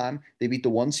long time. They beat the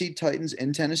 1-seed Titans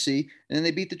in Tennessee, and then they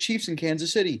beat the Chiefs in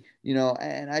Kansas City.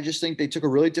 And I just think they took a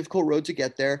really difficult road to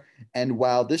get there. And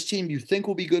while this team you think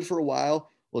will be good for a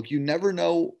while, look, you never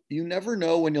know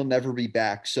when you'll never be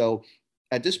back. So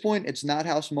at this point, it's not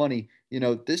house money.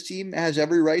 This team has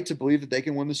every right to believe that they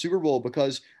can win the Super Bowl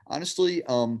because honestly,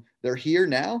 they're here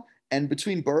now. And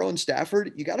between Burrow and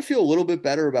Stafford, you got to feel a little bit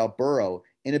better about Burrow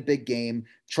in a big game,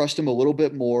 trust him a little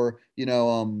bit more.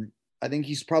 I think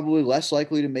he's probably less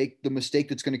likely to make the mistake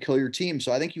that's going to kill your team.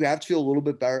 So I think you have to feel a little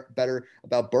bit better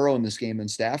about Burrow in this game than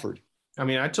Stafford. I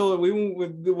mean, I told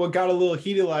what got a little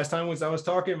heated last time was I was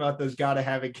talking about those gotta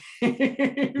have it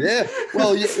games. Yeah,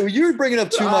 well, you were bringing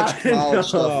up too much college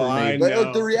stuff for me. But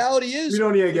look, the reality is, we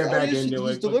don't need to get back into it.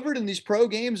 He's delivered in these pro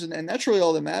games, and that's really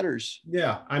all that matters.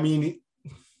 Yeah, I mean,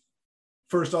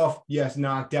 first off, yes,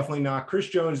 definitely not. Chris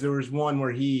Jones, there was one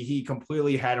where he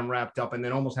completely had him wrapped up, and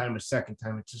then almost had him a second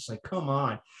time. It's just like, come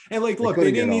on. And look,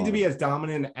 they didn't need to be as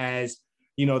dominant as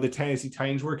the Tennessee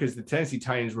Titans were, because the Tennessee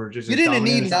Titans were just. You didn't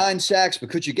need 9 sacks,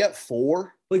 but could you get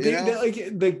 4?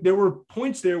 There were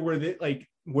points there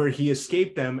where he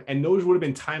escaped them, and those would have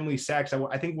been timely sacks.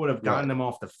 I think would have gotten them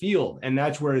off the field, and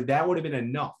that's where that would have been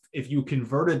enough if you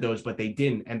converted those, but they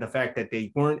didn't. And the fact that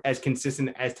they weren't as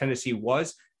consistent as Tennessee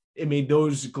was, it made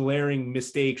those glaring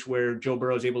mistakes where Joe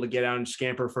Burrow is able to get out and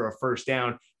scamper for a first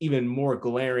down even more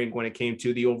glaring when it came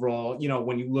to the overall.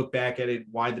 When you look back at it,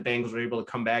 why the Bengals were able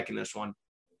to come back in this one.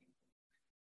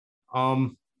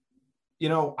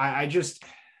 I just,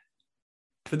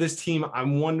 for this team,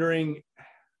 I'm wondering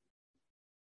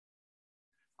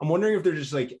if they're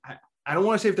just I don't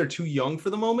want to say if they're too young for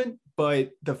the moment,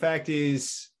 but the fact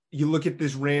is you look at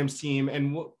this Rams team,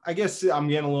 and I guess I'm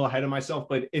getting a little ahead of myself,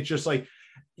 but it's just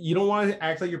you don't want to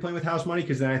act like you're playing with house money,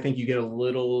 because then I think you get a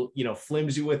little,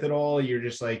 flimsy with it all. You're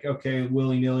just like, okay,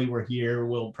 willy-nilly, we're here.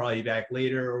 We'll probably be back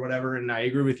later or whatever. And I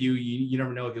agree with you. You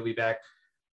never know if you'll be back.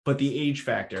 But the age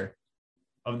factor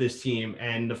of this team,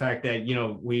 and the fact that,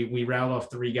 we rattled off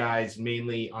 3 guys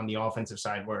mainly on the offensive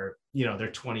side where,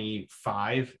 they're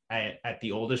 25 at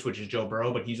the oldest, which is Joe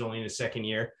Burrow, but he's only in his second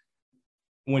year.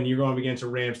 When you're going up against a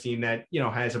Rams team that,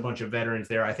 has a bunch of veterans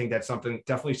there, I think that's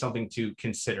definitely something to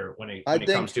consider when it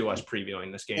comes to us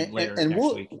previewing this game later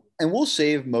next week. And we'll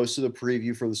save most of the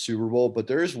preview for the Super Bowl, but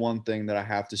there is one thing that I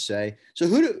have to say. So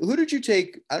who did you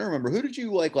take? I don't remember. Who did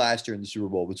you like last year in the Super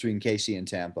Bowl between KC and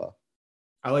Tampa?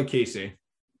 I like KC.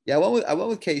 Yeah, I went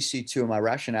with KC too. And my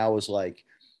rationale was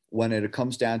when it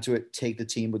comes down to it, take the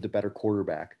team with the better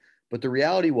quarterback. But the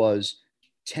reality was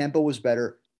Tampa was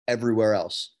better everywhere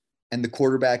else. And the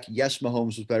quarterback, yes,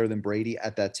 Mahomes was better than Brady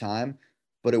at that time,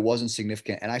 but it wasn't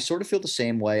significant. And I sort of feel the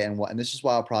same way. And this is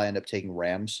why I'll probably end up taking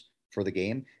Rams for the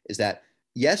game is that,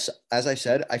 yes, as I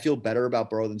said, I feel better about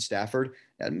Burrow than Stafford.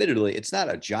 Admittedly, it's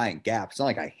not a giant gap. It's not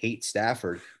like I hate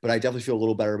Stafford, but I definitely feel a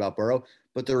little better about Burrow.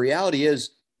 But the reality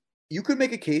is, you could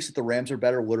make a case that the Rams are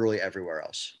better literally everywhere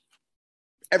else.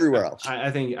 Everywhere else.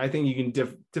 I think you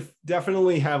can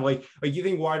definitely have like you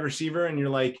think wide receiver, and you're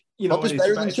like, Kupp is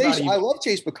better than Chase. I love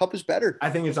Chase, but Kupp is better. I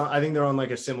think they're on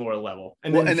like a similar level.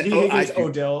 And then T. Higgins,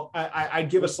 Odell, I'd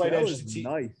give a slight edge to T.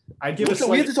 Nice. I'd give a slight.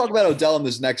 We have to talk about Odell in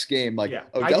this next game. Like, yeah,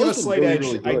 Odell's I give a slight really,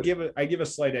 edge. really I give a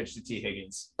slight edge to T.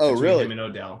 Higgins. Oh, really? Him and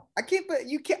Odell. I can't. But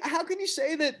you can't. How can you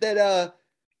say that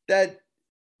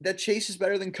Chase is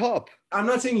better than Kupp? I'm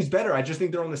not saying he's better. I just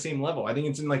think they're on the same level. I think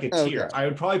it's in like a tier. Okay. I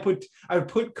would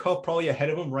put Kupp probably ahead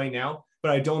of him right now,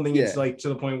 but I don't think it's like to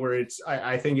the point where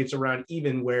I think it's around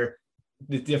even where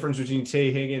the difference between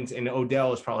T. Higgins and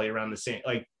Odell is probably around the same.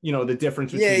 Like, the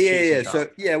difference between Chase and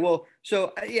Kupp.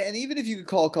 So and even if you could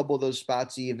call a couple of those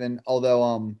spots even,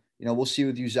 although we'll see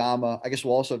with Uzama. I guess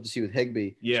we'll also have to see with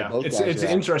Higbee. Yeah, so it's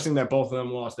interesting that both of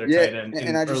them lost their tight end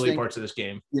in early parts of this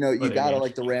game. You got to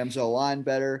like the Rams O-line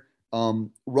better.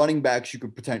 Running backs you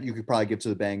could probably give to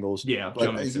the Bengals. Yeah,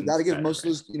 but you got to give most of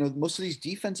those, most of these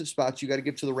defensive spots you got to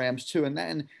give to the Rams too. And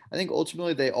then I think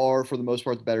ultimately they are for the most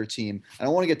part the better team. I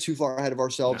don't want to get too far ahead of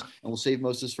ourselves, and we'll save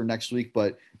most of this for next week.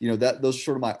 But those are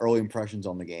sort of my early impressions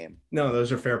on the game. No,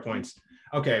 those are fair points.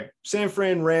 Okay, San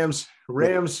Fran Rams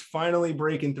finally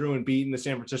breaking through and beating the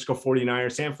San Francisco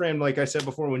 49ers. San Fran, like I said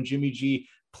before, when Jimmy G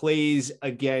plays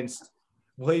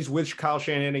with Kyle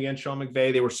Shanahan against Sean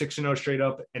McVay, they were 6-0 straight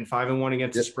up and 5-1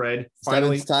 against the spread.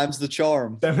 Finally, 7 times the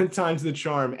charm. 7 times the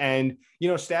charm. And,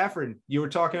 Stafford, you were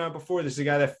talking about before, this is a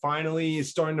guy that finally is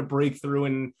starting to break through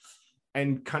and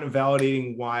kind of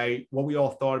validating what we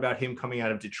all thought about him coming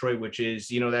out of Detroit, which is,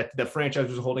 that the franchise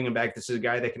was holding him back. This is a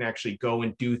guy that can actually go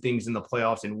and do things in the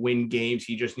playoffs and win games.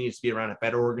 He just needs to be around a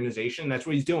better organization. That's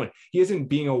what he's doing. He isn't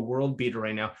being a world beater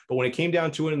right now, but when it came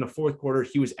down to it in the fourth quarter,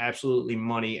 he was absolutely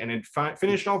money. And it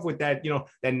finished off with that,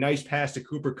 that nice pass to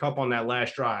Cooper Kupp on that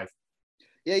last drive.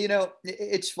 Yeah,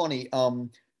 it's funny.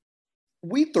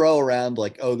 We throw around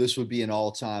like, oh, this would be an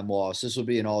all-time loss. This would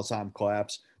be an all-time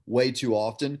collapse way too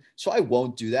often. So I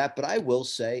won't do that. But I will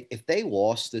say if they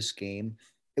lost this game,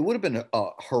 it would have been a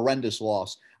horrendous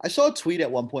loss. I saw a tweet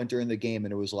at one point during the game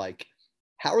and it was like,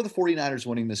 how are the 49ers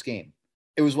winning this game?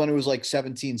 It was when it was like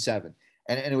 17-7.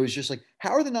 And it was just like,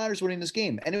 how are the Niners winning this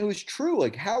game? And it was true.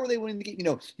 Like, how are they winning the game?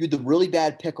 You had the really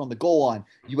bad pick on the goal line.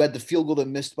 You had the field goal that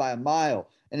missed by a mile.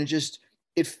 And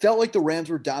it felt like the Rams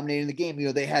were dominating the game.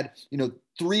 They had,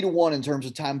 3-1 in terms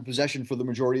of time of possession for the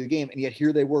majority of the game. And yet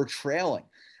here they were trailing.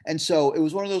 And so it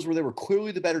was one of those where they were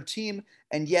clearly the better team,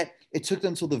 and yet it took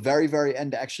them until the very, very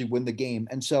end to actually win the game.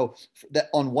 And so that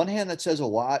on one hand, that says a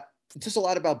lot. It says a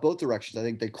lot about both directions. I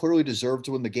think they clearly deserve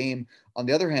to win the game. On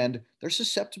the other hand, they're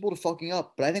susceptible to fucking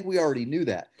up, but I think we already knew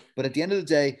that. But at the end of the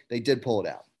day, they did pull it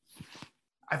out.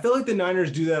 I feel like the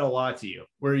Niners do that a lot to you,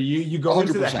 where you go 100%.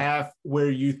 Into the half where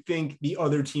you think the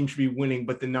other team should be winning,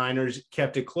 but the Niners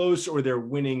kept it close or they're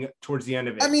winning towards the end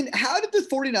of it. I mean, how did the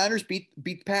 49ers beat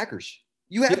the Packers?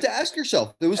 You have to ask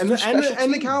yourself. It was and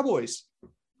the Cowboys.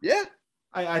 Yeah,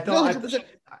 I thought.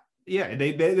 Yeah,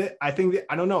 they I think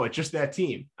I don't know. It's just that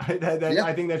team.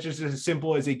 I think that's just as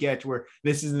simple as it gets. Where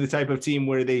this is the type of team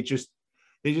where they just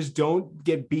don't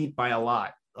get beat by a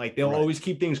lot. Like they'll always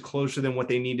keep things closer than what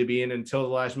they need to be in until the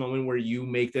last moment where you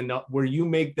make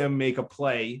them make a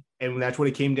play, and that's what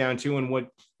it came down to. And what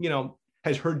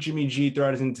has hurt Jimmy G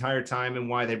throughout his entire time, and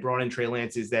why they brought in Trey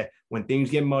Lance is that when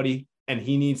things get muddy and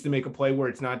he needs to make a play where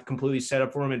it's not completely set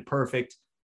up for him and perfect,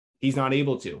 he's not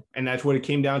able to. And that's what it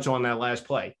came down to on that last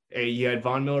play. You had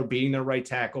Von Miller beating their right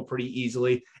tackle pretty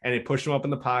easily, and it pushed him up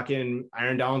in the pocket, and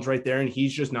Aaron Donald's right there, and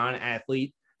he's just not an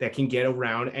athlete that can get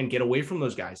around and get away from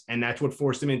those guys. And that's what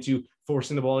forced him into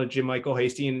forcing the ball to Jim Michael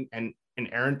Hasty and an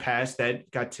errant pass that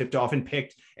got tipped off and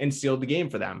picked and sealed the game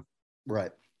for them.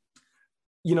 Right.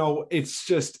 It's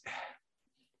just –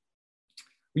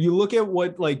 you look at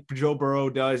what like Joe Burrow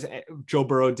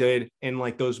did in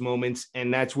like those moments,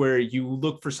 and that's where you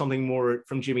look for something more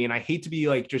from Jimmy. And I hate to be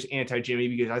like just anti-Jimmy,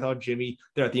 because I thought Jimmy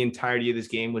throughout the entirety of this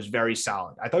game was very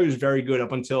solid. I thought he was very good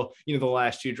up until the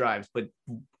last two drives. But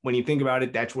when you think about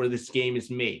it, that's where this game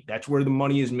is made. That's where the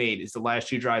money is made, is the last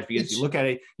two drives. Because you look at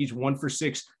it, he's 1 for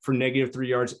 6 for -3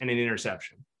 yards and an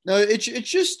interception. No, it's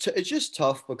just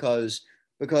tough because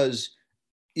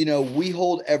we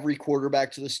hold every quarterback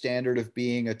to the standard of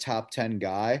being a top 10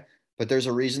 guy, but there's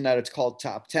a reason that it's called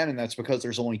top 10, and that's because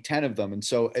there's only 10 of them. And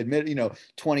so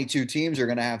 22 teams are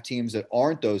going to have teams that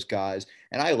aren't those guys.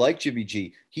 And I like Jimmy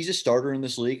G. He's a starter in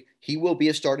this league. He will be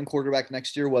a starting quarterback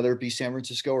next year, whether it be San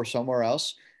Francisco or somewhere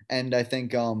else. And I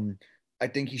think I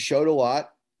think he showed a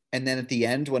lot. And then at the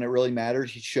end, when it really mattered,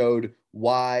 he showed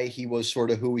why he was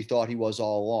sort of who we thought he was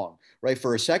all along, right?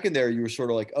 For a second there, you were sort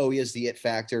of like, oh, he has the it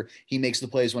factor. He makes the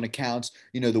plays when it counts.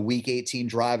 The week 18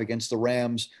 drive against the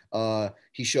Rams.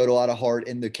 He showed a lot of heart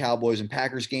in the Cowboys and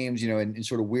Packers games, in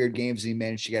sort of weird games, and he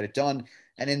managed to get it done.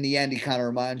 And in the end, he kind of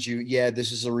reminds you, yeah,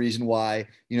 this is the reason why,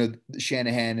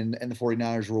 Shanahan and the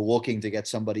 49ers were looking to get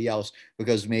somebody else,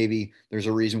 because maybe there's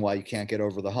a reason why you can't get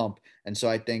over the hump. And so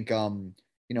I think,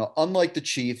 unlike the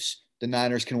Chiefs, the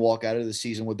Niners can walk out of the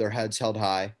season with their heads held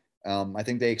high. I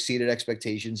think they exceeded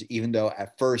expectations, even though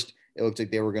at first it looked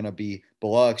like they were going to be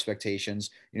below expectations.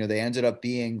 They ended up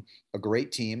being a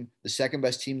great team, the second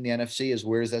best team in the NFC, as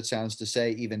weird as that sounds to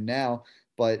say even now.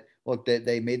 But look,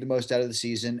 they made the most out of the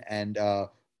season, and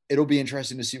it'll be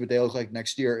interesting to see what they look like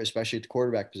next year, especially at the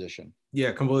quarterback position.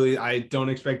 Yeah, completely. I don't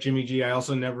expect Jimmy G. I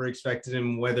also never expected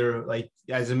him, whether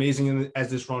as amazing as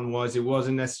this run was, it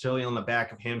wasn't necessarily on the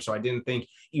back of him. So I didn't think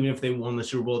even if they won the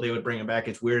Super Bowl, they would bring him back.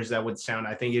 As weird as that would sound,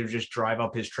 I think it would just drive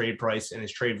up his trade price and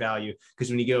his trade value. Because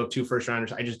when you go 2 first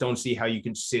rounders, I just don't see how you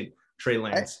can sit Trey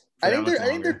Lance. I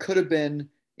think there could have been,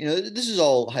 this is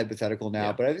all hypothetical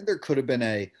now, but I think there could have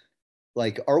been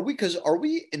are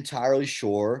we entirely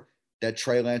sure that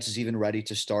Trey Lance is even ready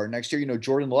to start next year?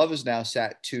 Jordan Love is now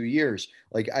sat 2 years.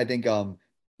 I think, a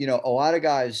lot of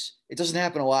guys, it doesn't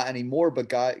happen a lot anymore, but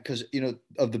because,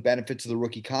 of the benefits of the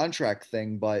rookie contract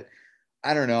thing, but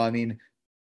I don't know. I mean,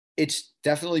 it's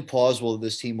definitely plausible that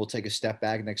this team will take a step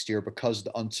back next year because of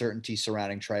the uncertainty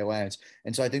surrounding Trey Lance.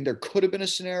 And so I think there could have been a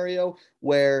scenario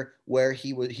where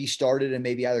he started and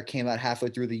maybe either came out halfway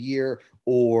through the year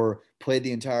or played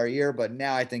the entire year. But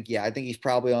now I think he's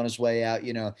probably on his way out.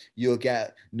 You look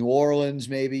at New Orleans,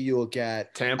 maybe you look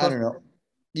at Tampa. I don't know.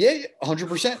 Yeah,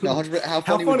 100%. No, 100%. How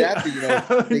funny would that be?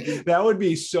 That would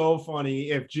be so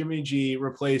funny if Jimmy G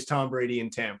replaced Tom Brady in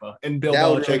Tampa and Bill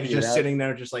Belichick is just sitting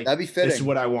there just like, that'd be fitting. This is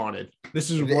what I wanted.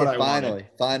 This is what I wanted.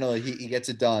 Finally, he gets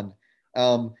it done.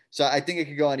 So I think it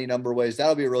could go any number of ways.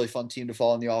 That'll be a really fun team to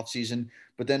follow in the offseason.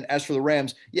 But then as for the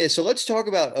Rams, so let's talk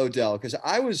about Odell, because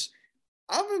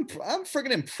I'm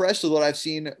freaking impressed with what I've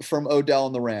seen from Odell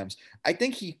and the Rams. I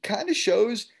think he kind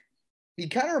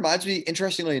of reminds me,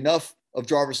 interestingly enough, of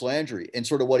Jarvis Landry and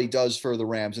sort of what he does for the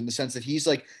Rams, in the sense that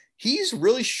he's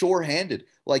really sure-handed.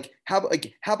 How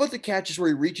about the catches where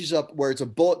he reaches up, where it's a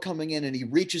bullet coming in and he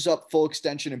reaches up full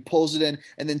extension and pulls it in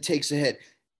and then takes a hit?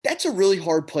 That's a really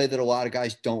hard play that a lot of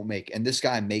guys don't make, and this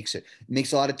guy makes it. He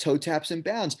makes a lot of toe taps and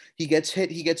bounds. He gets hit.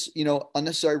 He gets,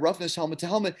 unnecessary roughness, helmet to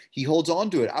helmet. He holds on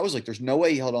to it. I was like, there's no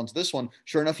way he held on to this one.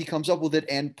 Sure enough, he comes up with it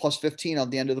and plus 15 on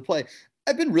the end of the play.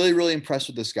 I've been really, really impressed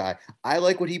with this guy. I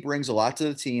like what he brings a lot to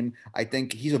the team. I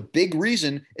think he's a big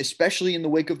reason, especially in the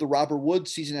wake of the Robert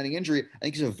Woods season-ending injury. I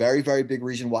think he's a very, very big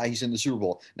reason why he's in the Super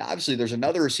Bowl. Now, obviously, there's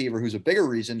another receiver who's a bigger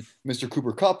reason, Mr.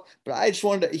 Cooper Kupp, but I just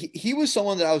wanted to – he was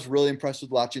someone that I was really impressed with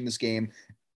watching this game.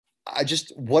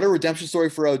 What a redemption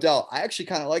story for Odell. I actually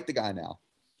kind of like the guy now.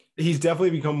 He's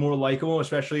definitely become more likable,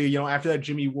 especially, after that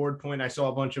Jimmy Ward point, I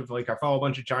follow a bunch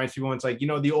of Giants people. And it's like,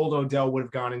 the old Odell would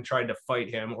have gone and tried to fight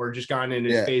him or just gotten in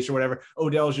his face or whatever.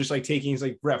 Odell's just he's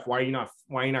like, ref, why are you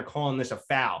not calling this a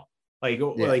foul?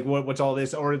 What's all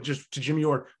this? Or just to Jimmy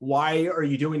Ward, why are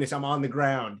you doing this? I'm on the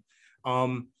ground.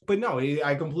 But no,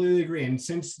 I completely agree. And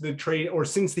since the trade, or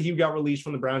since he got released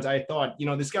from the Browns, I thought,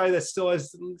 this guy that still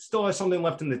has something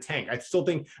left in the tank. I still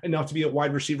think enough to be a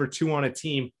wide receiver 2 on a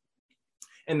team.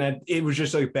 And that it was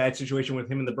just a bad situation with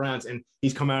him and the Browns. And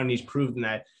he's come out and he's proven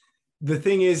that. The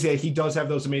thing is that he does have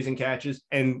those amazing catches.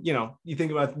 And, you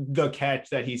think about the catch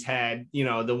that he's had,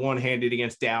 the one-handed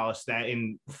against Dallas that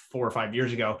in 4 or 5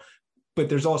 years ago. But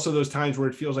there's also those times where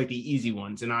it feels like the easy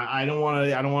ones. And I don't want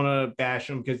to bash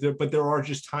him but there are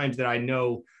just times that I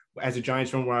know as a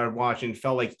Giants fan where I watch and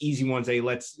felt like easy ones, he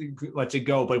lets it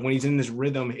go. But when he's in this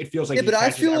rhythm, it feels like he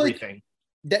catches everything.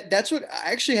 That's what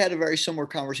I actually had a very similar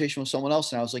conversation with someone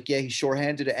else. And I was like, yeah, he's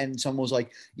sure-handed. And someone was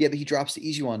like, yeah, but he drops the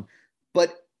easy one.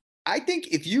 But I think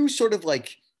if you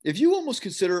if you almost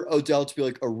consider Odell to be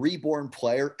like a reborn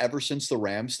player ever since the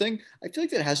Rams thing, I feel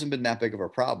like that hasn't been that big of a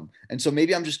problem. And so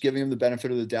maybe I'm just giving him the benefit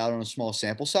of the doubt on a small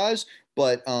sample size,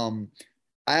 but I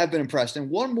have been impressed. And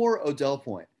one more Odell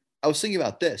point. I was thinking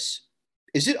about this.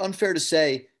 Is it unfair to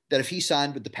say that if he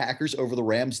signed with the Packers over the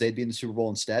Rams, they'd be in the Super Bowl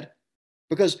instead?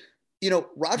 Because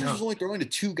Rodgers was only throwing to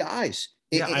 2 guys.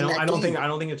 I don't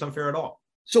think it's unfair at all.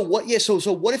 So what? Yeah. So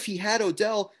what if he had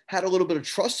Odell, had a little bit of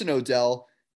trust in Odell,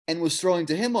 and was throwing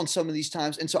to him on some of these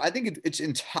times? And so I think it's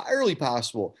entirely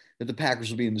possible that the Packers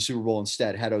will be in the Super Bowl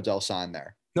instead had Odell signed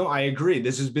there. No, I agree.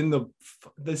 This has been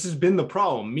the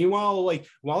problem. Meanwhile, like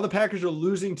while the Packers are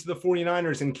losing to the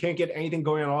 49ers and can't get anything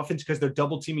going on offense because they're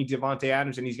double teaming Devontae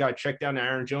Adams and he's got to check down to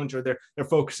Aaron Jones, or they're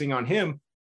focusing on him.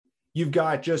 You've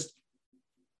got just,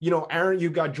 Aaron,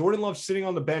 you've got Jordan Love sitting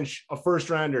on the bench, a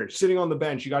first rounder sitting on the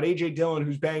bench. You got AJ Dillon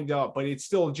who's banged up, but it's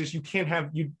still just, you can't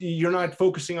have you're not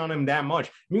focusing on him that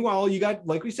much. Meanwhile, you got,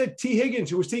 like we said, T.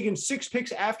 Higgins, who was taking 6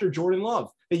 picks after Jordan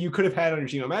Love that you could have had on your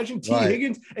team. Imagine T. Right.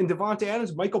 Higgins and Devontae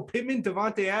Adams, Michael Pittman,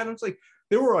 Devontae Adams. Like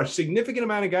there were a significant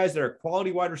amount of guys that are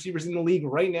quality wide receivers in the league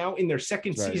right now in their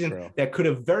second season that could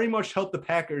have very much helped the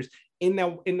Packers in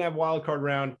that wild card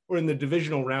round or in the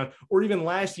divisional round, or even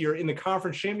last year in the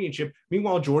conference championship.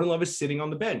 Meanwhile, Jordan Love is sitting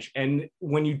on the bench. And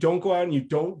when you don't go out and you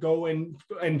don't go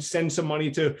and send some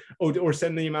money to, or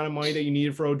send the amount of money that you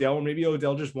needed for Odell, or maybe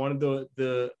Odell just wanted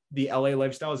the LA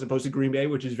lifestyle as opposed to Green Bay,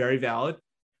 which is very valid.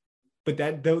 But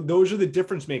those are the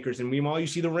difference makers. And meanwhile, you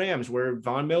see the Rams where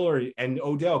Von Miller and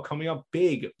Odell coming up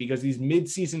big because these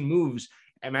mid-season moves.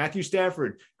 And Matthew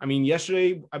Stafford, I mean,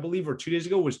 yesterday, I believe, or 2 days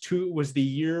ago was the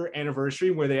year anniversary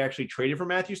where they actually traded for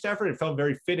Matthew Stafford. It felt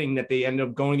very fitting that they ended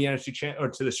up going to the NFC or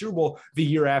to the Super Bowl the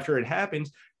year after it happened.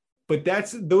 But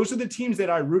those are the teams that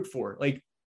I root for. Like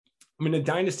I'm in a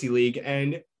dynasty league,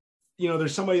 and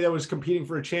there's somebody that was competing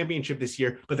for a championship this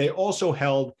year, but they also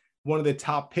held one of the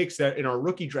top picks that in our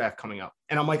rookie draft coming up.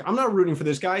 And I'm like, I'm not rooting for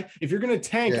this guy. If you're going to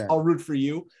tank, I'll root for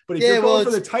you. But if you're going for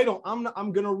the title,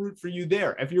 I'm going to root for you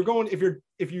there. If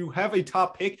you have a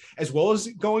top pick as well as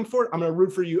going for it, I'm going to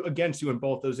root for you against you in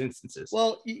both those instances.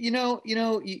 Well, you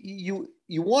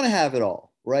want to have it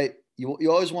all, right? You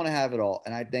always want to have it all.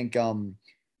 And I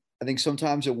think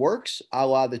sometimes it works. A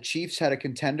la the Chiefs had a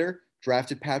contender,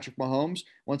 drafted Patrick Mahomes,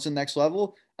 went to the next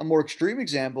level. A more extreme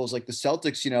example is like the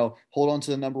Celtics, hold on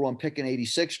to the number 1 pick in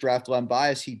 86, draft Len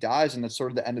Bias, he dies, and that's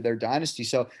sort of the end of their dynasty.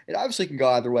 So it obviously can go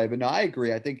either way. But no, I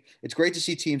agree. I think it's great to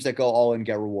see teams that go all in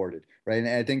get rewarded, right? And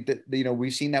I think that,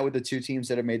 we've seen that with the 2 teams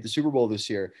that have made the Super Bowl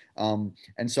this year. And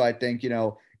so I think,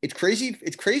 it's crazy.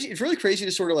 It's really crazy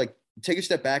to sort of like take a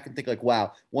step back and think like,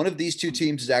 wow, one of these 2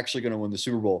 teams is actually going to win the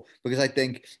Super Bowl. Because I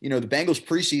think, the Bengals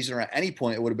preseason or at any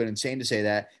point, it would have been insane to say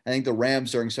that. I think the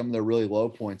Rams during some of their really low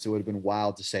points, it would have been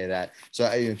wild to say that. So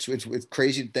it's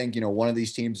crazy to think, one of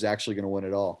these teams is actually going to win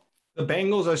it all. The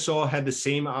Bengals I saw had the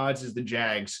same odds as the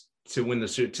Jags to win the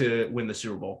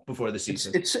Super Bowl before the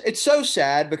season. It's so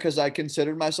sad because I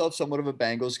considered myself somewhat of a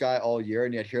Bengals guy all year,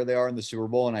 and yet here they are in the Super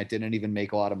Bowl, and I didn't even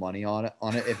make a lot of money on it.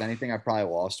 If anything, I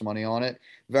probably lost money on it.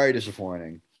 Very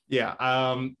disappointing. Yeah.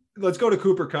 Let's go to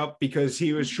Cooper Kupp because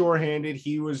he was shorthanded.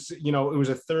 He was, it was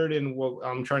a third and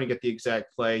I'm trying to get the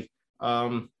exact play.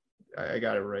 I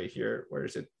got it right here. Where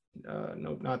is it?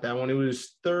 Nope, not that one. It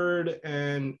was third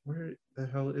and where the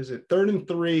hell is it? 3rd and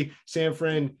 3, San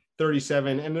Fran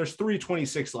 37, and there's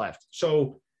 3:26 left.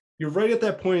 So you're right at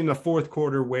that point in the fourth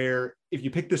quarter where if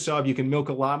you pick this up, you can milk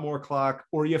a lot more clock,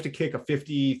 or you have to kick a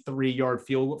 54-yard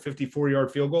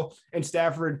field goal. And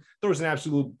Stafford throws an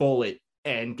absolute bullet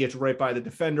and gets right by the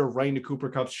defender, right into Cooper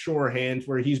Kupp's sure hands,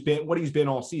 where he's been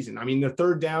all season. I mean, the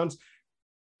third downs,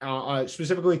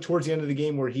 specifically towards the end of the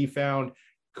game, where he found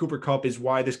Cooper Kupp is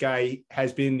why this guy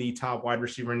has been the top wide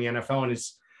receiver in the NFL, and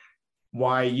it's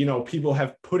why, people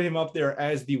have put him up there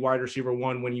as the wide receiver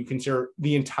 1 when you consider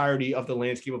the entirety of the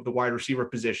landscape of the wide receiver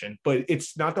position. But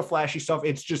it's not the flashy stuff.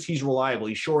 It's just he's reliable.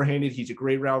 He's short-handed. He's a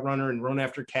great route runner and run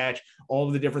after catch, all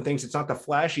of the different things. It's not the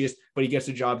flashiest, but he gets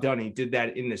the job done. And he did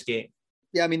that in this game.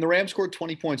 Yeah, I mean, the Rams scored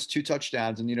 20 points, 2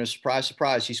 touchdowns, and, surprise,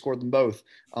 surprise, he scored them both.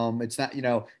 It's not,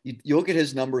 you look at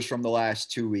his numbers from the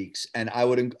last 2 weeks, and I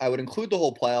would include the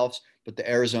whole playoffs, but the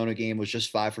Arizona game was just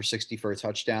 5 for 60 for a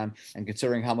touchdown. And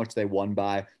considering how much they won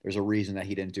by, there's a reason that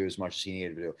he didn't do as much as he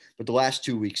needed to do. But the last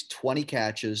 2 weeks, 20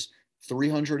 catches,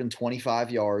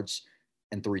 325 yards,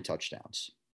 and 3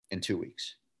 touchdowns in 2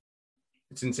 weeks.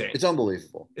 It's insane. It's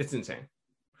unbelievable. It's insane.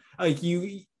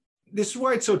 This is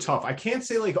why it's so tough. I can't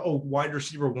say wide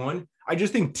receiver 1. I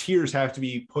just think tiers have to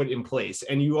be put in place.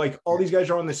 And all these guys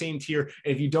are on the same tier.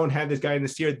 And if you don't have this guy in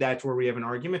this tier, that's where we have an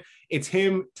argument. It's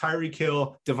him, Tyreek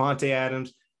Hill, Devontae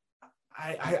Adams.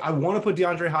 I want to put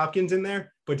DeAndre Hopkins in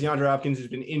there, but DeAndre Hopkins has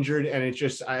been injured. And it's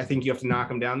just, I think you have to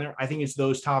knock him down there. I think it's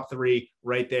those top 3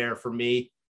 right there for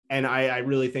me. And I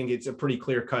really think it's a pretty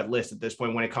clear-cut list at this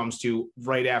point when it comes to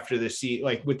right after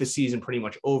with the season pretty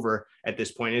much over at this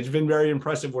point. It's been very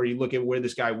impressive where you look at where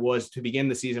this guy was to begin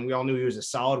the season. We all knew he was a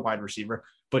solid wide receiver,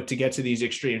 but to get to these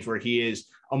extremes where he is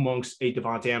amongst a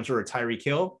Devontae Adams or a Tyreek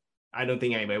Hill, I don't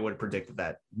think anybody would have predicted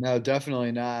that. No,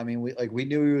 definitely not. I mean, we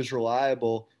knew he was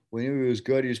reliable. We knew he was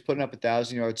good. He was putting up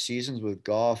 1,000-yard seasons with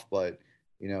Goff, but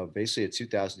basically a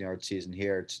 2,000-yard season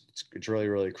here. It's really,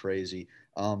 really crazy.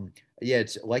 yeah,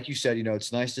 it's like you said,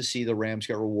 it's nice to see the Rams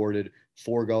get rewarded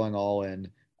for going all in.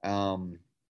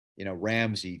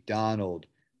 Ramsey, Donald,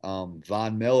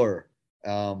 Von Miller,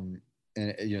 and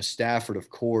Stafford, of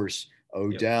course, Yep.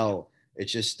 Odell.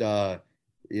 It's just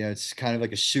it's kind of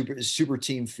like a super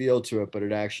team feel to it, but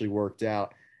it actually worked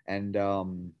out. And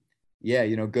yeah,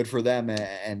 good for them.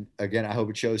 And again, I hope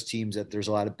it shows teams that there's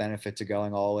a lot of benefit to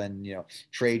going all in.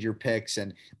 Trade your picks,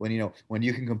 and when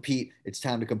you can compete, it's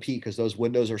time to compete because those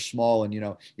windows are small, and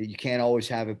you can't always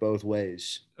have it both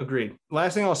ways. Agreed.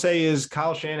 Last thing I'll say is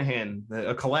Kyle Shanahan,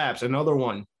 a collapse, another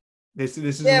one. This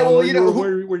is Yeah, one well,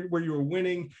 where where you were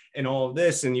winning and all of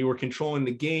this, and you were controlling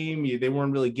the game. They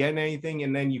weren't really getting anything,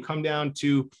 and then you come down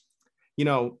to,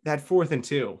 that 4th and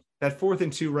 2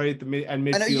 right at the at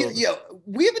midfield. I know,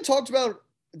 we haven't talked about.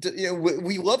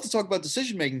 We love to talk about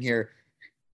decision making here.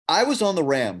 I was on the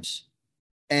Rams,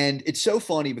 and it's so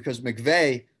funny because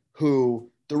McVay, who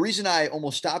the reason I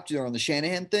almost stopped you on the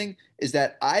Shanahan thing is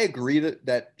that I agree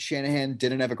that Shanahan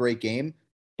didn't have a great game,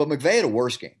 but McVay had a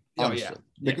worse game. Honestly.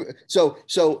 Yeah. So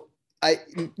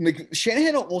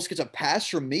Shanahan almost gets a pass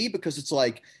from me because it's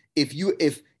like if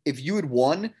you had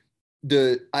won,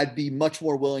 I'd be much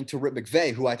more willing to rip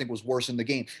McVay, who I think was worse in the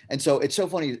game. And so it's so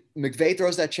funny. McVay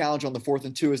throws that challenge on the 4th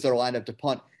and 2 as they're lined up to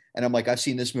punt, and I'm like, I've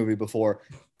seen this movie before.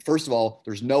 First of all,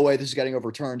 there's no way this is getting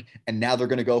overturned, and now they're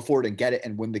going to go for it and get it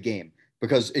and win the game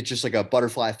because it's just like a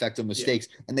butterfly effect of mistakes.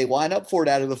 Yeah. And they line up for it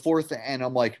out of the 4th, and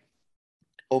I'm like,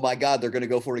 oh my God, they're going to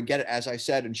go for it and get it, as I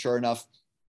said. And sure enough,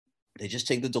 they just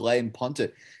take the delay and punt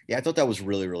it. Yeah, I thought that was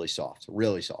really, really soft.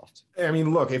 Really soft. I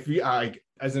mean, look,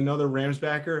 as another Rams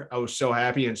backer, I was so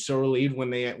happy and so relieved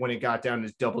when it got down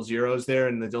to double zeros there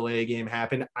and the delay game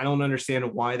happened. I don't understand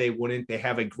why they wouldn't. They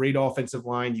have a great offensive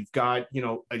line. You've got,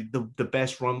 the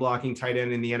best run blocking tight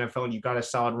end in the NFL, and you've got a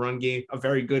solid run game, a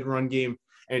very good run game,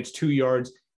 and it's 2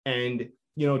 yards. And,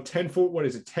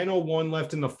 10:01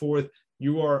 left in the 4th.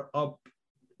 You are up,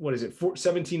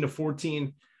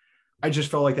 17-14. I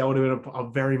just felt like that would have been a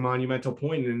very monumental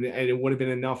point, and it would have been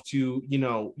enough to,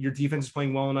 your defense is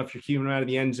playing well enough. You're keeping them out of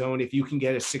the end zone. If you can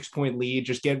get a 6-point lead,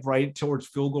 just get right towards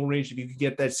field goal range. If you could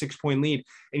get that 6-point lead,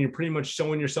 and you're pretty much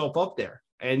sewing yourself up there.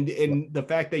 And the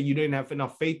fact that you didn't have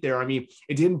enough faith there, I mean,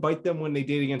 it didn't bite them when they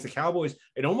did against the Cowboys.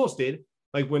 It almost did,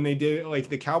 like when they did like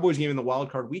the Cowboys game in the wild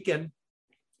card weekend.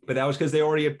 But that was because they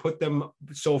already had put them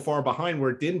so far behind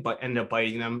where it didn't end up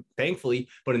biting them, thankfully.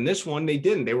 But in this one, they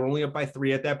didn't. They were only up by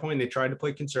 3 at that point. They tried to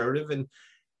play conservative, and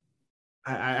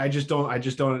that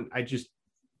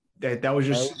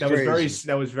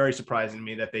was very surprising to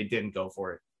me that they didn't go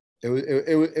for it.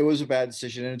 It was a bad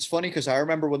decision. And it's funny because I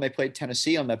remember when they played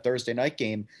Tennessee on that Thursday night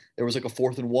game, there was like a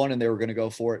 4th-and-1 and they were going to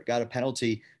go for it, got a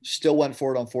penalty, still went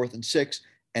for it on 4th-and-6,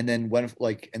 and then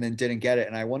didn't get it.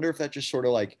 And I wonder if that just sort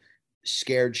of like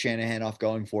scared Shanahan off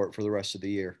going for it for the rest of the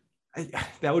year.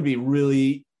 That would be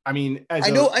really, I mean, I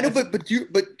know,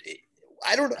 but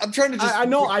I don't, I'm trying to just, I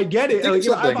know, I get it. Like,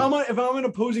 if I'm an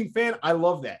opposing fan, I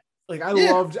love that. Like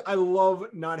I love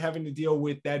not having to deal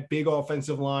with that big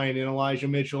offensive line and Elijah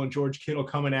Mitchell and George Kittle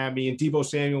coming at me and Deebo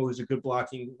Samuel, who's a good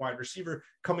blocking wide receiver,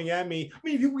 coming at me. I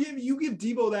mean, if you give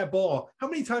Deebo that ball, how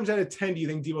many times out of 10 do you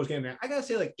think Deebo's getting that? I gotta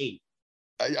say like 8.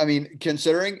 I mean,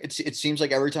 considering it seems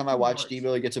like every time I watch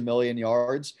Deebo, he gets 1,000,000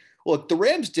 yards. Look, the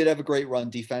Rams did have a great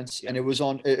run defense, and it was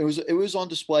on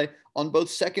display on both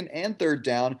 2nd and 3rd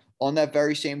down on that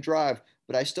very same drive.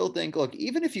 But I still think, look,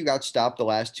 even if you got stopped the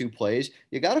last 2 plays,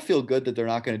 you got to feel good that they're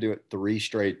not going to do it 3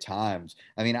 straight times.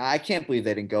 I mean, I can't believe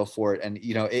they didn't go for it. And,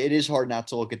 it is hard not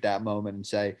to look at that moment and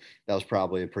say that was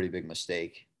probably a pretty big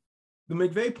mistake. The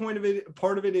McVay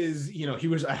part of it is, he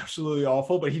was absolutely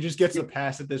awful, but he just gets a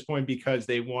pass at this point because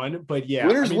they won. But yeah,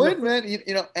 winners win, man.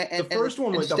 The first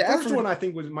one I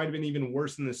think might have been even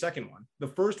worse than the second one. The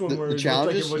first one where the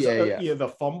challenges, it was the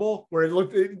fumble where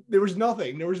there was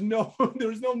nothing, there was no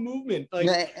movement.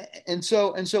 And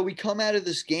so we come out of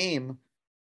this game,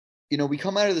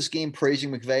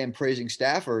 praising McVay and praising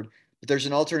Stafford. But there's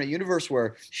an alternate universe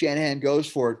where Shanahan goes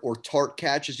for it or Tart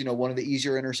catches, one of the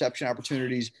easier interception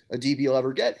opportunities a DB will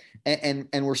ever get.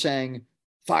 And we're saying,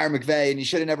 fire McVay, and you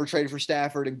should have never traded for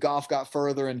Stafford, and Goff got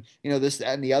further, and, this, that,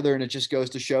 and the other. And it just goes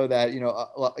to show that,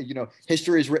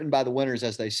 history is written by the winners,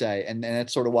 as they say. And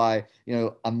that's sort of why,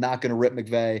 I'm not going to rip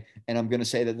McVay, and I'm going to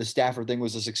say that the Stafford thing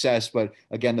was a success. But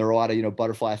again, there are a lot of,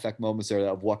 butterfly effect moments there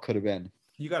of what could have been.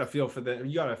 You got to feel for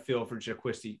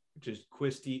Jaquiski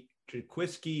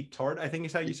Tart, I think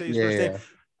is how you say his first name.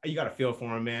 You got to feel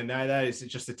for him, man. That is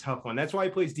just a tough one. That's why he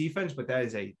plays defense, but that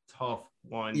is a tough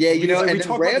one. Yeah, and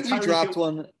Ramsey dropped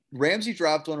one. Ramsey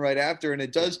dropped one right after, and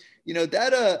it does,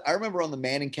 that I remember on the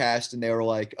Manning cast, and they were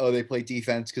like, oh, they play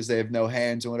defense because they have no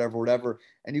hands and whatever,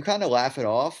 and you kind of laugh it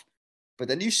off, but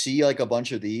then you see like a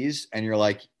bunch of these, and you're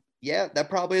like, yeah, that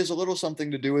probably has a little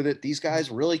something to do with it. These guys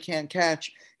really can't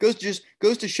catch. Goes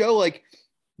to show, like,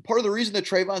 part of the reason that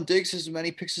Trayvon Diggs has as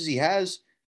many picks as he has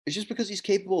is just because he's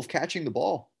capable of catching the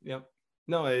ball. Yep.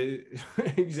 No,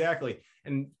 exactly.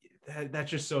 And that's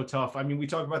just so tough. I mean, we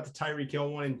talk about the Tyreek Hill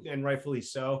one, and rightfully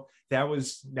so. That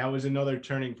was another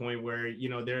turning point where,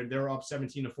 they're up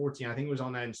 17-14. I think it was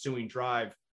on that ensuing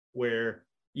drive where,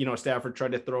 Stafford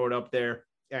tried to throw it up there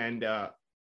and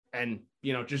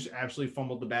just absolutely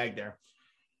fumbled the bag there.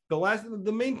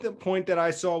 The main point that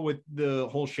I saw with the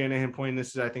whole Shanahan point, and this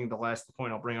is, I think, the last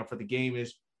point I'll bring up for the game,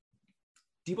 is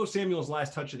Deebo Samuel's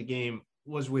last touch of the game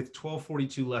was with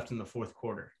 12:42 left in the fourth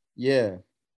quarter. Yeah.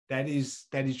 That is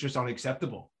just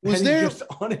unacceptable. Was there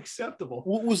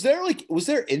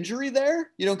injury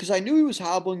there? Because I knew he was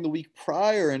hobbling the week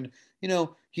prior, and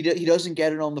he doesn't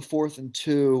get it on the 4th and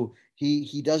 2.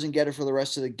 He doesn't get it for the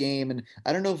rest of the game, and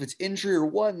I don't know if it's injury or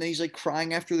what. And then he's like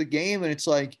crying after the game, and it's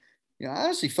like, I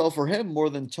honestly felt for him more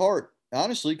than Tart,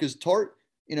 honestly, because Tart,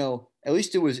 at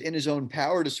least it was in his own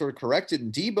power to sort of correct it.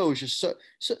 And Deebo is just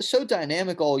so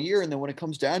dynamic all year. And then when it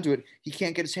comes down to it, he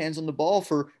can't get his hands on the ball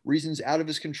for reasons out of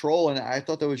his control. And I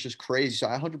thought that was just crazy. So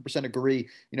I 100% agree.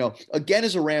 Again,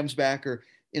 as a Rams backer,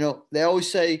 they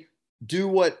always say, do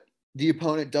what the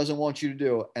opponent doesn't want you to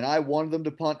do. And I wanted them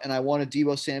to punt, and I wanted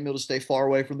Deebo Samuel to stay far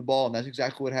away from the ball. And that's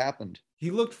exactly what happened. He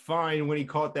looked fine when he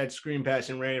caught that screen pass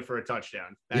and ran it for a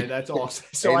touchdown. That's all.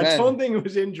 So Amen. I don't think it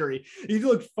was injury. He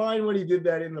looked fine when he did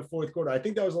that in the fourth quarter. I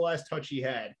think that was the last touch he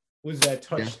had, was that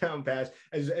touchdown pass.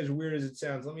 As weird as it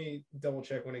sounds, let me double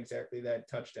check when exactly that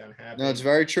touchdown happened. No, it's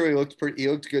very true. He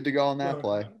looked good to go on that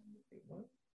play.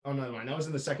 Oh, no, that was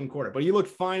in the second quarter, but he looked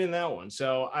fine in that one.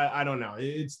 So I don't know.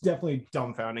 It's definitely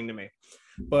dumbfounding to me.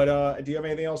 But do you have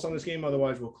anything else on this game?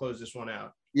 Otherwise, we'll close this one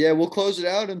out. Yeah, we'll close it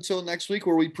out until next week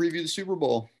where we preview the Super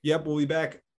Bowl. Yep, we'll be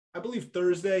back. I believe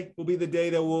Thursday will be the day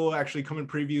that we'll actually come and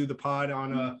preview the pod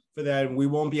on for that. We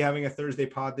won't be having a Thursday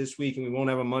pod this week, and we won't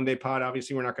have a Monday pod.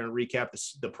 Obviously, we're not going to recap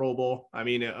the Pro Bowl. I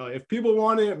mean, if people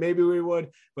want it, maybe we would,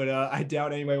 but I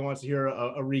doubt anybody wants to hear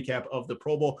a recap of the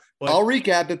Pro Bowl. But I'll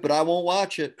recap it, but I won't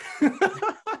watch it.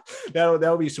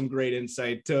 That'll be some great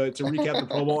insight to recap the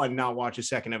Pro Bowl and not watch a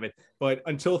second of it. But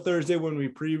until Thursday,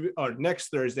 next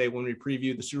Thursday when we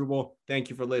preview the Super Bowl, thank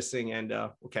you for listening, and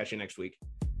we'll catch you next week.